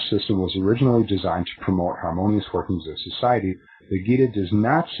 the caste system was originally designed to promote harmonious workings of society. The Gita does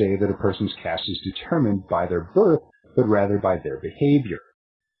not say that a person's caste is determined by their birth, but rather by their behavior.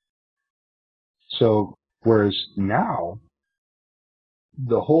 So, whereas now,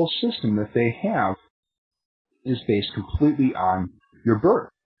 the whole system that they have is based completely on your birth.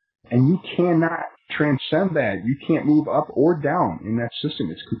 And you cannot transcend that. You can't move up or down in that system.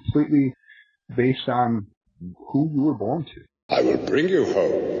 It's completely based on who you were born to. I will bring you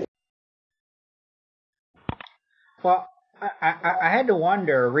home. Well, I had to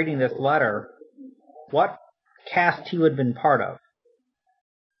wonder, reading this letter, what caste he would have been part of.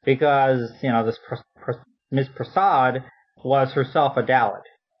 Because, this Ms. Prasad was herself a Dalit.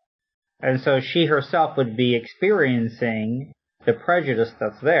 And so she herself would be experiencing the prejudice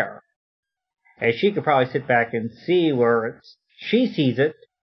that's there. And she could probably sit back and see where she sees it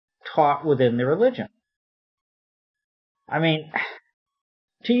taught within the religion. I mean,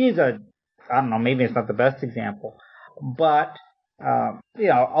 to use I don't know, maybe it's not the best example, but,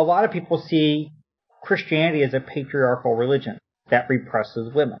 a lot of people see Christianity as a patriarchal religion that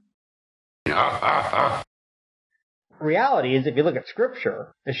represses women. Reality is, if you look at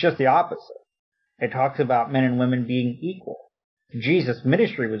Scripture, it's just the opposite. It talks about men and women being equal. Jesus'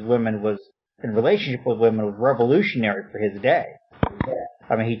 ministry in relationship with women was revolutionary for his day.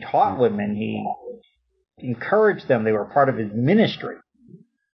 I mean, he taught women, he encouraged them, they were part of his ministry.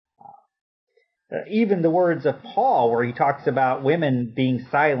 Even the words of Paul, where he talks about women being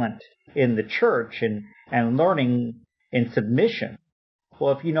silent in the church and learning in submission.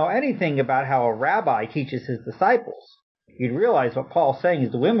 Well, if you know anything about how a rabbi teaches his disciples, you'd realize what Paul's saying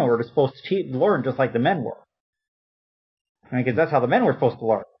is the women were supposed to learn just like the men were. I mean, because that's how the men were supposed to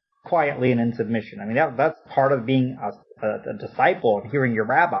learn, quietly and in submission. I mean, that's part of being a disciple and hearing your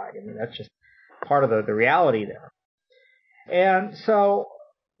rabbi. I mean, that's just part of the reality there. And so,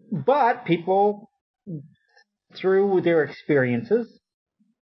 but people, through their experiences,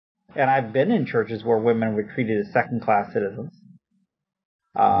 and I've been in churches where women were treated as second-class citizens.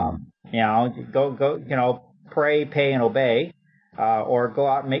 Go, pray, pay, and obey, or go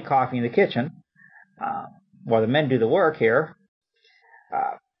out and make coffee in the kitchen, while the men do the work here,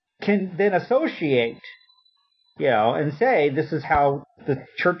 can then associate, and say, this is how the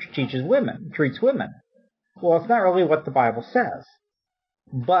church treats women. Well, it's not really what the Bible says,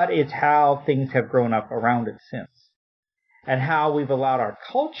 but it's how things have grown up around it since, and how we've allowed our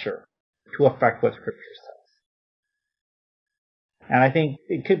culture to affect what Scripture says. And I think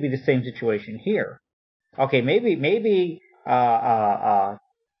it could be the same situation here. Okay, maybe the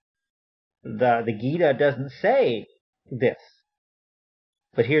Gita doesn't say this,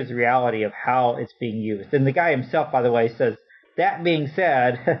 but here's the reality of how it's being used. And the guy himself, by the way, says, that being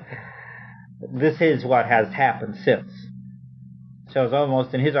said, this is what has happened since. So it's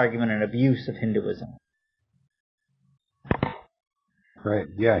almost, in his argument, an abuse of Hinduism. Right,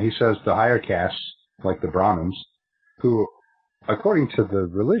 yeah, he says the higher castes, like the Brahmins, who, according to the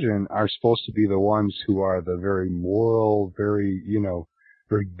religion, are supposed to be the ones who are the very moral, very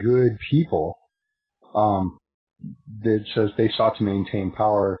good people. It says they sought to maintain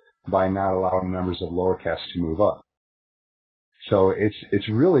power by not allowing members of lower castes to move up. So it's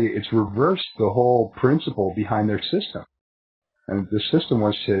reversed the whole principle behind their system. And the system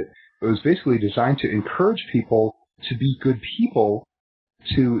was basically designed to encourage people to be good people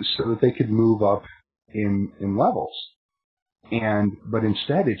so that they could move up in levels. But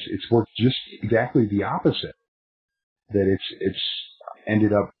instead it's worked just exactly the opposite. That it's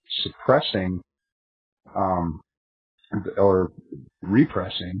ended up suppressing or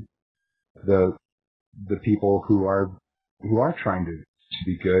repressing the people who are trying to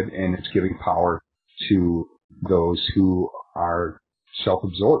be good, and it's giving power to those who are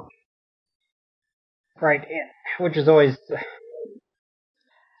self-absorbed. Right, which is always,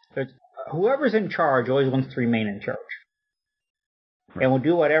 whoever's in charge always wants to remain in charge. Right. And will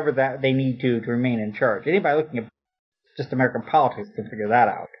do whatever that they need to remain in charge. Anybody looking at just American politics can figure that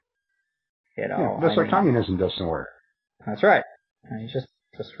out. That's why communism doesn't work. That's right. It's just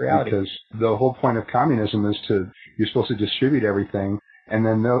reality. Because the whole point of communism is you're supposed to distribute everything and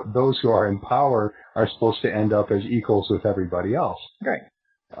then those who are in power are supposed to end up as equals with everybody else. Right.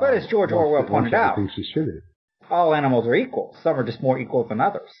 But as George Orwell pointed out, distributed. All animals are equal. Some are just more equal than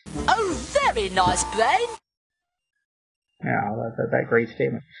others. Oh, very nice, brain. Yeah, that great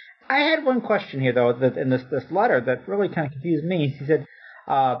statement. I had one question here, though, that in this letter that really kind of confused me. He said,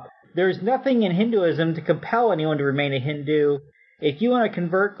 there's nothing in Hinduism to compel anyone to remain a Hindu. If you want to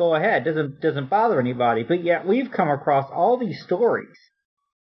convert, go ahead. Doesn't bother anybody. But yet we've come across all these stories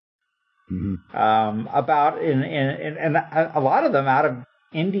about, and a lot of them out of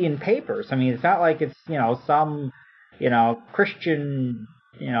Indian papers. I mean, it's not like it's, some, Christian,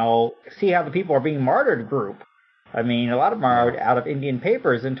 see how the people are being martyred group. I mean, a lot of them are out of Indian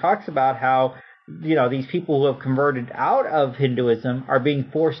papers, and talks about how, these people who have converted out of Hinduism are being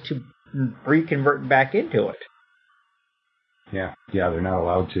forced to reconvert back into it. Yeah, they're not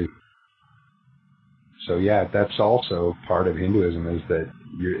allowed to. So yeah, that's also part of Hinduism, is that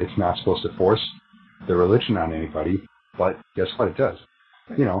it's not supposed to force the religion on anybody, but guess what, it does.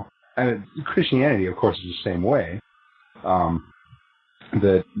 And Christianity, of course, is the same way.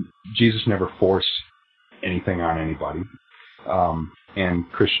 That Jesus never forced anything on anybody.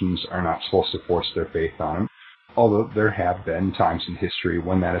 And Christians are not supposed to force their faith on them. Although there have been times in history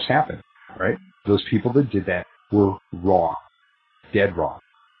when that has happened, right? Those people that did that were wrong. Dead wrong.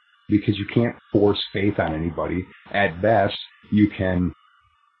 Because you can't force faith on anybody. At best, you can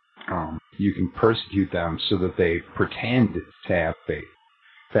persecute them so that they pretend to have faith.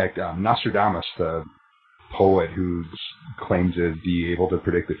 In fact, Nostradamus, the poet who claimed to be able to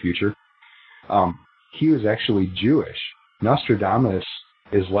predict the future, he was actually Jewish. Nostradamus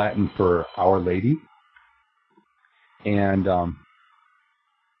is Latin for Our Lady, and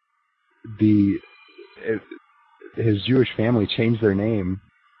his Jewish family changed their name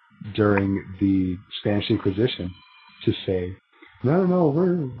during the Spanish Inquisition to say, no,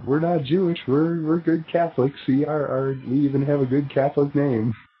 we're not Jewish. We're good Catholics. We even have a good Catholic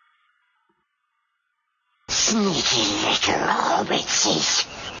name. Sneaky little hobbitses.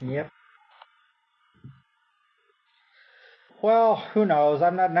 Yep. Well, who knows?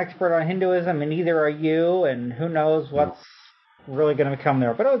 I'm not an expert on Hinduism, and neither are you, and who knows what's really going to come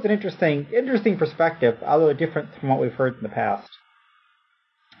there. But it was an interesting perspective, although different from what we've heard in the past.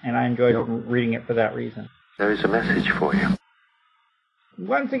 And I enjoyed reading it for that reason. There is a message for you.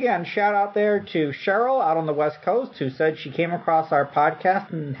 Once again, shout out there to Cheryl out on the West Coast, who said she came across our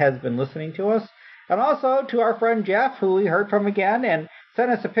podcast and has been listening to us. And also to our friend Jeff, who we heard from again, and sent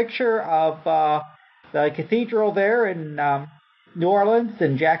us a picture of the cathedral there in New Orleans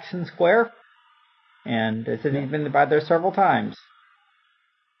in Jackson Square. And said he's been by there several times.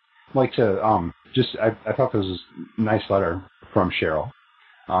 I'd like to I thought this was a nice letter from Cheryl.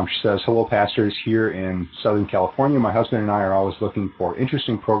 She says, hello, pastors. Here in Southern California, my husband and I are always looking for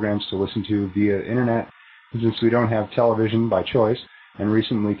interesting programs to listen to via internet, since we don't have television by choice, and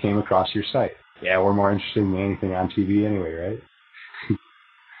recently came across your site. Yeah, we're more interested in anything on TV anyway,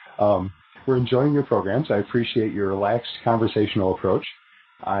 right? We're enjoying your programs. I appreciate your relaxed conversational approach.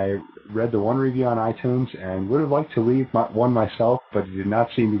 I read the one review on iTunes and would have liked to leave one myself, but it did not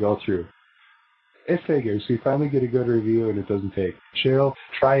seem to go through. It figures. We finally get a good review and it doesn't take. Cheryl,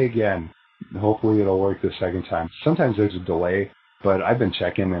 try again. Hopefully it'll work the second time. Sometimes there's a delay, but I've been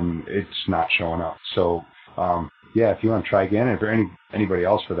checking and it's not showing up. So, if you want to try again, and for anybody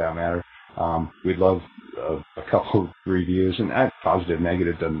else for that matter, we'd love a couple of reviews, and positive,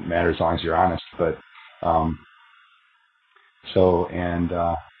 negative doesn't matter as long as you're honest. But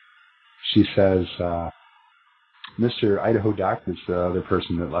she says, Mr. Idaho Doc is the other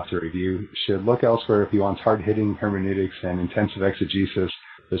person that left a review. Should look elsewhere if he wants hard-hitting hermeneutics and intensive exegesis.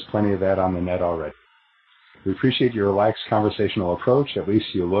 There's plenty of that on the net already. We appreciate your relaxed conversational approach. At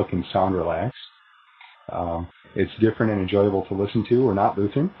least you look and sound relaxed. It's different and enjoyable to listen to. We're not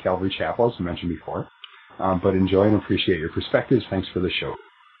Lutheran, Calvary Chapel, as I mentioned before, but enjoy and appreciate your perspectives. Thanks for the show.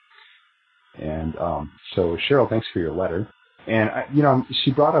 And so, Cheryl, thanks for your letter. And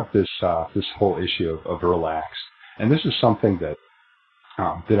she brought up this whole issue of relax, and this is something that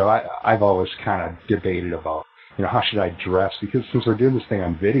I've always kind of debated about. How should I dress? Because since we're doing this thing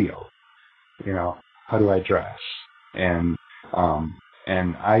on video, how do I dress? And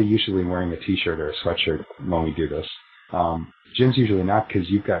I usually am wearing a t-shirt or a sweatshirt when we do this. Jim's usually not, because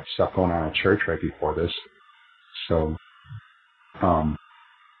you've got stuff going on at church right before this. So,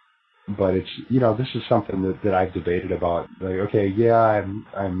 but it's, this is something that I've debated about. Like, okay, yeah,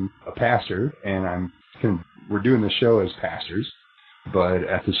 I'm a pastor, and we're doing the show as pastors, but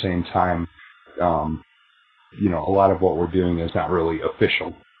at the same time, a lot of what we're doing is not really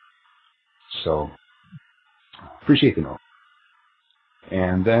official. So, appreciate the note.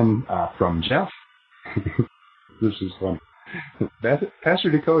 And then from Jeff, this is funny.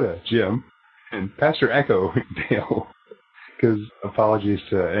 Pastor Dakota, Jim, and Pastor Echo, Dale. Because apologies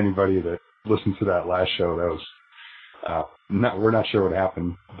to anybody that listened to that last show. That was we're not sure what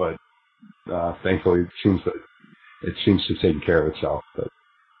happened, but thankfully it seems to have taken care of itself. But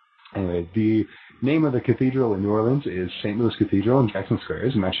anyway, the name of the cathedral in New Orleans is St. Louis Cathedral in Jackson Square,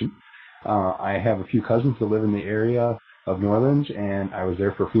 as mentioned. I have a few cousins that live in the area of New Orleans, and I was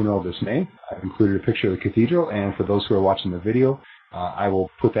there for a funeral this May. I've included a picture of the cathedral, and for those who are watching the video, I will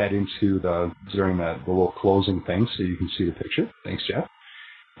put that into during the little closing thing so you can see the picture. Thanks, Jeff.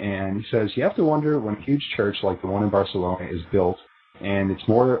 And he says, you have to wonder when a huge church like the one in Barcelona is built, and it's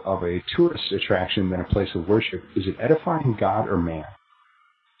more of a tourist attraction than a place of worship, is it edifying God or man?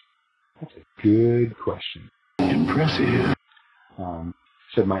 That's a good question. Impressive.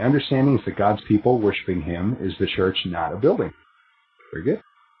 Said, my understanding is that God's people worshiping him is the church, not a building. Very good.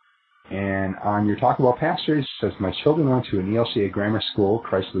 And on your talk about pastors, says, my children went to an ELCA grammar school,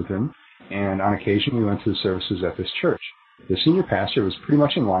 Christ Lutheran, and on occasion we went to the services at this church. The senior pastor was pretty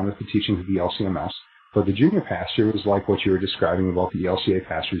much in line with the teachings of the LCMS, but the junior pastor was like what you were describing about the ELCA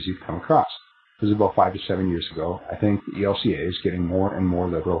pastors you've come across. This was about 5 to 7 years ago. I think the ELCA is getting more and more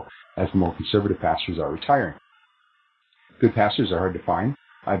liberal as the more conservative pastors are retiring. Good pastors are hard to find.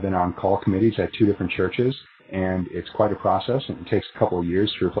 I've been on call committees at 2 different churches, and it's quite a process, and it takes a couple of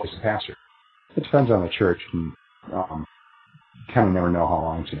years to replace a pastor. It depends on the church, and you kind of never know how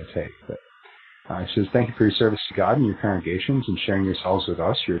long it's going to take. But it says, thank you for your service to God and your congregations and sharing yourselves with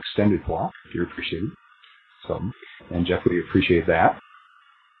us, your extended flock. You're appreciated. So, and Jeff, we appreciate that.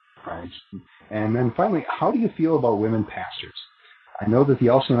 Right. And then finally, how do you feel about women pastors? I know that the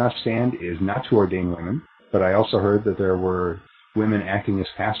LCMS stand is not to ordain women, but I also heard that there were women acting as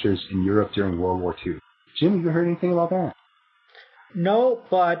pastors in Europe during World War II. Jim, have you heard anything about that? No,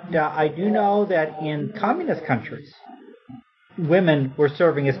 but I do know that in communist countries, women were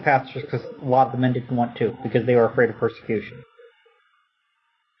serving as pastors because a lot of the men didn't want to because they were afraid of persecution.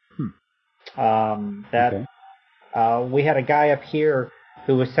 Okay. We had a guy up here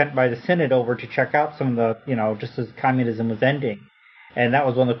who was sent by the Synod over to check out some of the, just as communism was ending. And that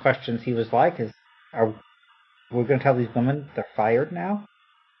was one of the questions he was like, are we going to tell these women they're fired now?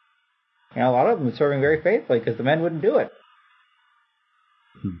 A lot of them were serving very faithfully because the men wouldn't do it.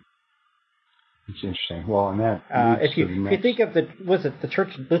 It's interesting. Well, and that if you think of the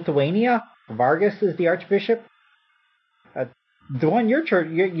Church of Lithuania, Vargas is the Archbishop. The one your church,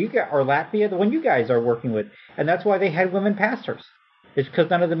 you got, or Latvia, the one you guys are working with, and that's why they had women pastors. It's because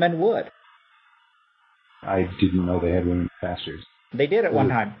none of the men would. I didn't know they had women pastors. They did at one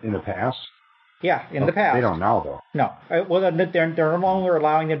time. In the past? Yeah, in the past. They don't now, though. No. Well, they're no longer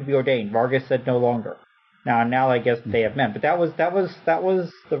allowing them to be ordained. Vargas said no longer. Now I guess they have men. But that was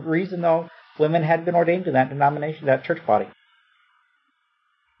the reason, though, women had been ordained to that denomination, that church body.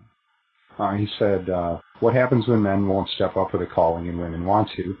 He said, what happens when men won't step up for the calling and women want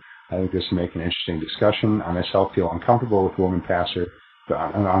to? I think this will make an interesting discussion. I myself feel uncomfortable with women pastor, but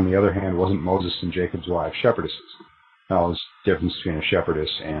on the other hand, wasn't Moses and Jacob's wife shepherdesses? Now, there's a difference between a shepherdess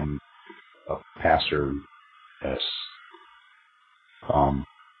and a pastor.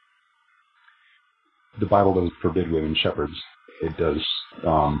 The Bible doesn't forbid women shepherds. It does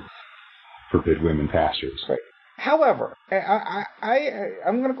forbid women pastors. Right. However,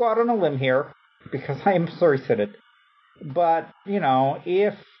 I'm going to go out on a limb here because I am Missouri Synod. But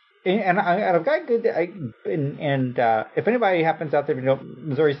if I've got good if anybody happens out there to know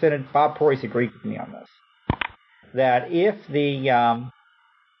Missouri Synod, Bob Preuss agreed with me on this. That if the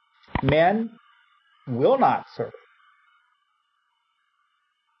men will not serve,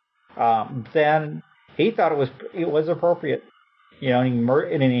 then he thought it was appropriate.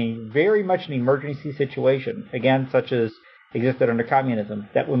 In a very much an emergency situation, again, such as existed under communism,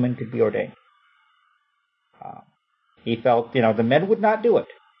 that women could be ordained. He felt, the men would not do it.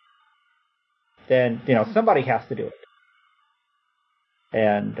 Then, somebody has to do it.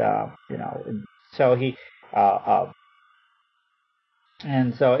 And, so he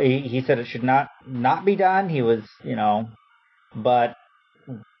said it should not be done. He was, but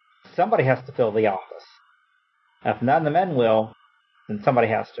somebody has to fill the office. If none of the men will, then somebody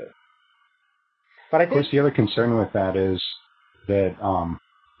has to. But of course, the other concern with that is that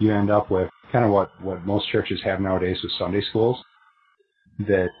you end up with kind of what most churches have nowadays with Sunday schools,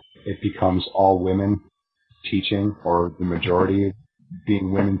 that it becomes all women teaching, or the majority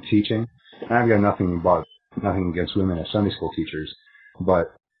being women teaching. And I've got nothing against women as Sunday school teachers,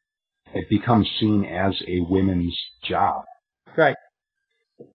 but it becomes seen as a women's job. Right.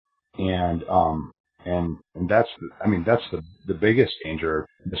 And And that's the biggest danger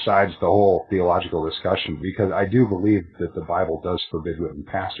besides the whole theological discussion, because I do believe that the Bible does forbid women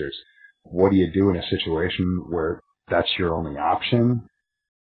pastors. What do you do in a situation where that's your only option?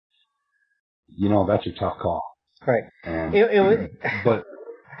 That's a tough call. Right. And, but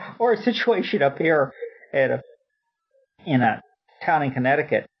or a situation up here in a town in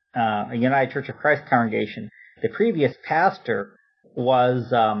Connecticut, a United Church of Christ congregation. The previous pastor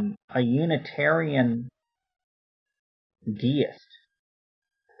was a Unitarian deist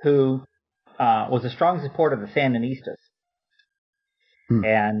who was a strong supporter of the Sandinistas.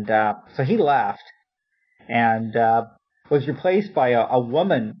 And so he left and was replaced by a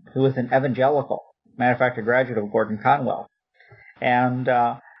woman who was an evangelical. Matter of fact, a graduate of Gordon Conwell. And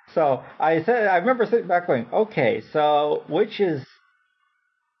so I remember sitting back going, okay, so which is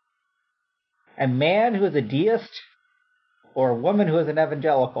a man who is a deist or a woman who is an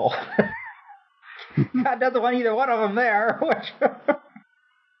evangelical? God doesn't want either one of them there.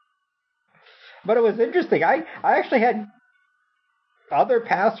 But it was interesting. I actually had other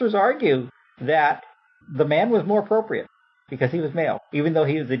pastors argue that the man was more appropriate because he was male, even though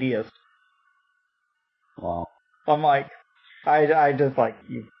he was a deist. Wow. I'm like, I just like,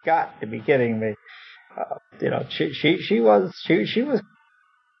 you've got to be kidding me. She was,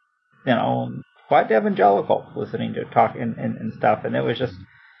 quite evangelical listening to talk and stuff. And it was just,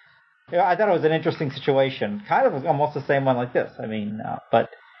 I thought it was an interesting situation. Kind of almost the same one like this. I mean, but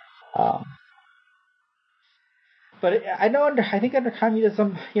I think under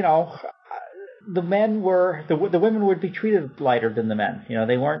communism, the women would be treated lighter than the men.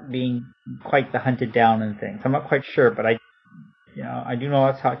 They weren't being quite the hunted down and things. I'm not quite sure, but I do know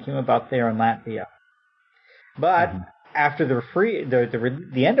that's how it came about there in Latvia. But after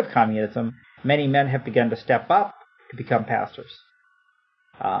the end of communism, many men have begun to step up to become pastors.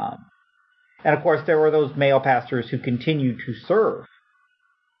 And of course, there were those male pastors who continued to serve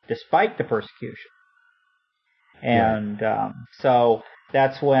despite the persecution. And so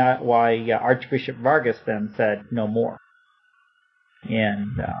that's why Archbishop Vargas then said no more.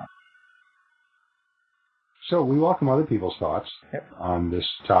 And so we welcome other people's thoughts on this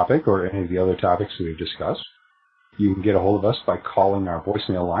topic or any of the other topics that we've discussed. You can get a hold of us by calling our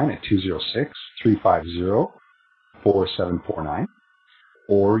voicemail line at 206-350-4749.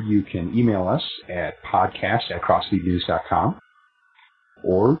 Or you can email us at podcast@crossfeednews.com.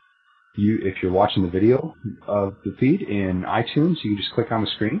 Or if you're watching the video of the feed in iTunes, you can just click on the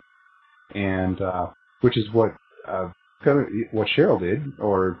screen, and which is what Cheryl did,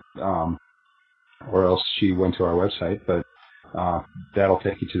 or else she went to our website. But that'll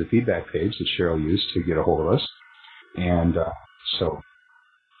take you to the feedback page that Cheryl used to get a hold of us. And so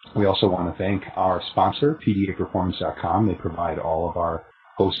we also want to thank our sponsor, pdaperformance.com. They provide all of our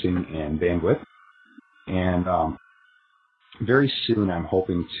hosting and bandwidth. And very soon I'm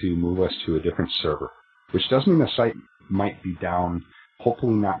hoping to move us to a different server, which doesn't mean the site might be down,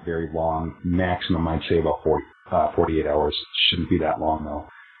 hopefully not very long. Maximum, I'd say about 48 hours. Shouldn't be that long, though.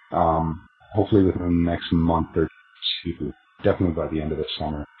 Hopefully within the next month or two, definitely by the end of the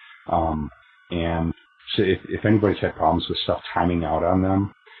summer. And so if anybody's had problems with stuff timing out on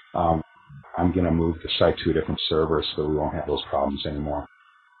them, I'm going to move the site to a different server so we won't have those problems anymore.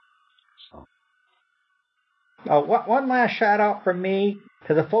 One last shout out from me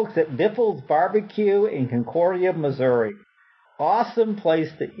to the folks at Biffle's Barbecue in Concordia, Missouri. Awesome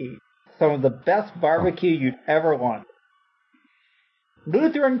place to eat. Some of the best barbecue you'd ever want.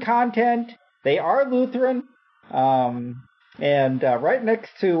 Lutheran content. They are Lutheran. And right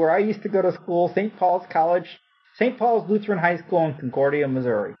next to where I used to go to school, St. Paul's Lutheran High School in Concordia,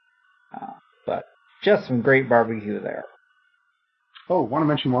 Missouri. But just some great barbecue there. Oh, want to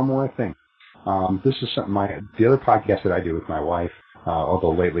mention one more thing. This is something the other podcast that I do with my wife,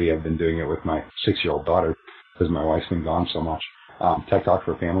 although lately I've been doing it with my 6-year-old daughter because my wife's been gone so much. Tech Talk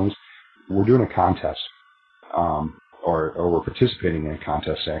for Families. We're doing a contest, or we're participating in a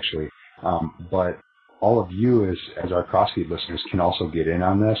contest actually. But all of you as our CrossFeed listeners can also get in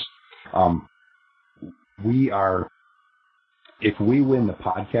on this. If we win the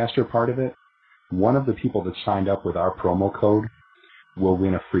podcaster part of it, one of the people that signed up with our promo code will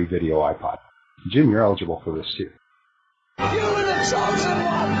win a free video iPod. Jim, you're eligible for this too. You were the chosen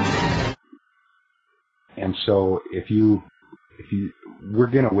one! And so we're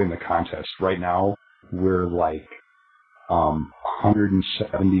going to win the contest. Right now, we're like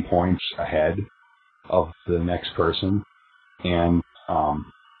 170 points ahead of the next person. And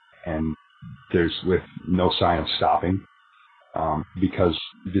there's with no sign of stopping. Because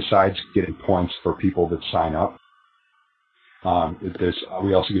besides getting points for people that sign up,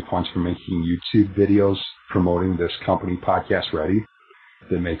 We also get points for making YouTube videos promoting this company, Podcast Ready,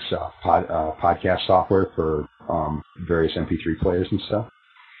 that makes podcast software for various MP3 players and stuff.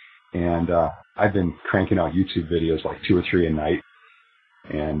 And I've been cranking out YouTube videos like 2 or 3 a night.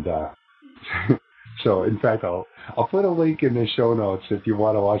 And so, in fact, I'll put a link in the show notes if you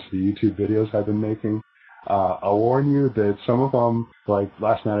want to watch the YouTube videos I've been making. I'll warn you that some of them, like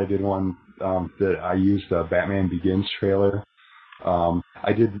last night I did one that I used the Batman Begins trailer.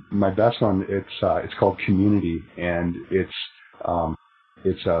 I did my best one. It's called Community, and I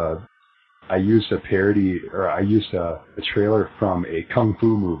used a parody, or I used a trailer from a Kung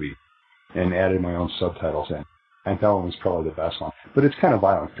Fu movie and added my own subtitles in. And that one was probably the best one. But it's kind of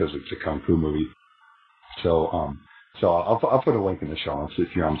violent because it's a Kung Fu movie. So I'll put a link in the show notes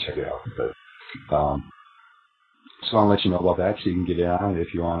if you want to check it out. But, so I'll let you know about that so you can get in on it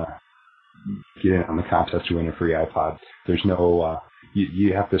if you want to get in on the contest to win a free iPod. There's no,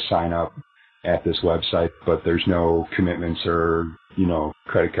 you have to sign up at this website, but there's no commitments or,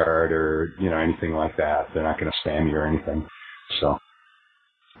 credit card or, anything like that. They're not going to spam you or anything. So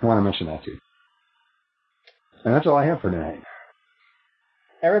I want to mention that too. And that's all I have for tonight.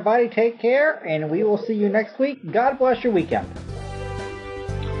 Everybody take care, and we will see you next week. God bless your weekend.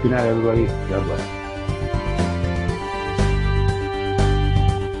 Good night, everybody. God bless.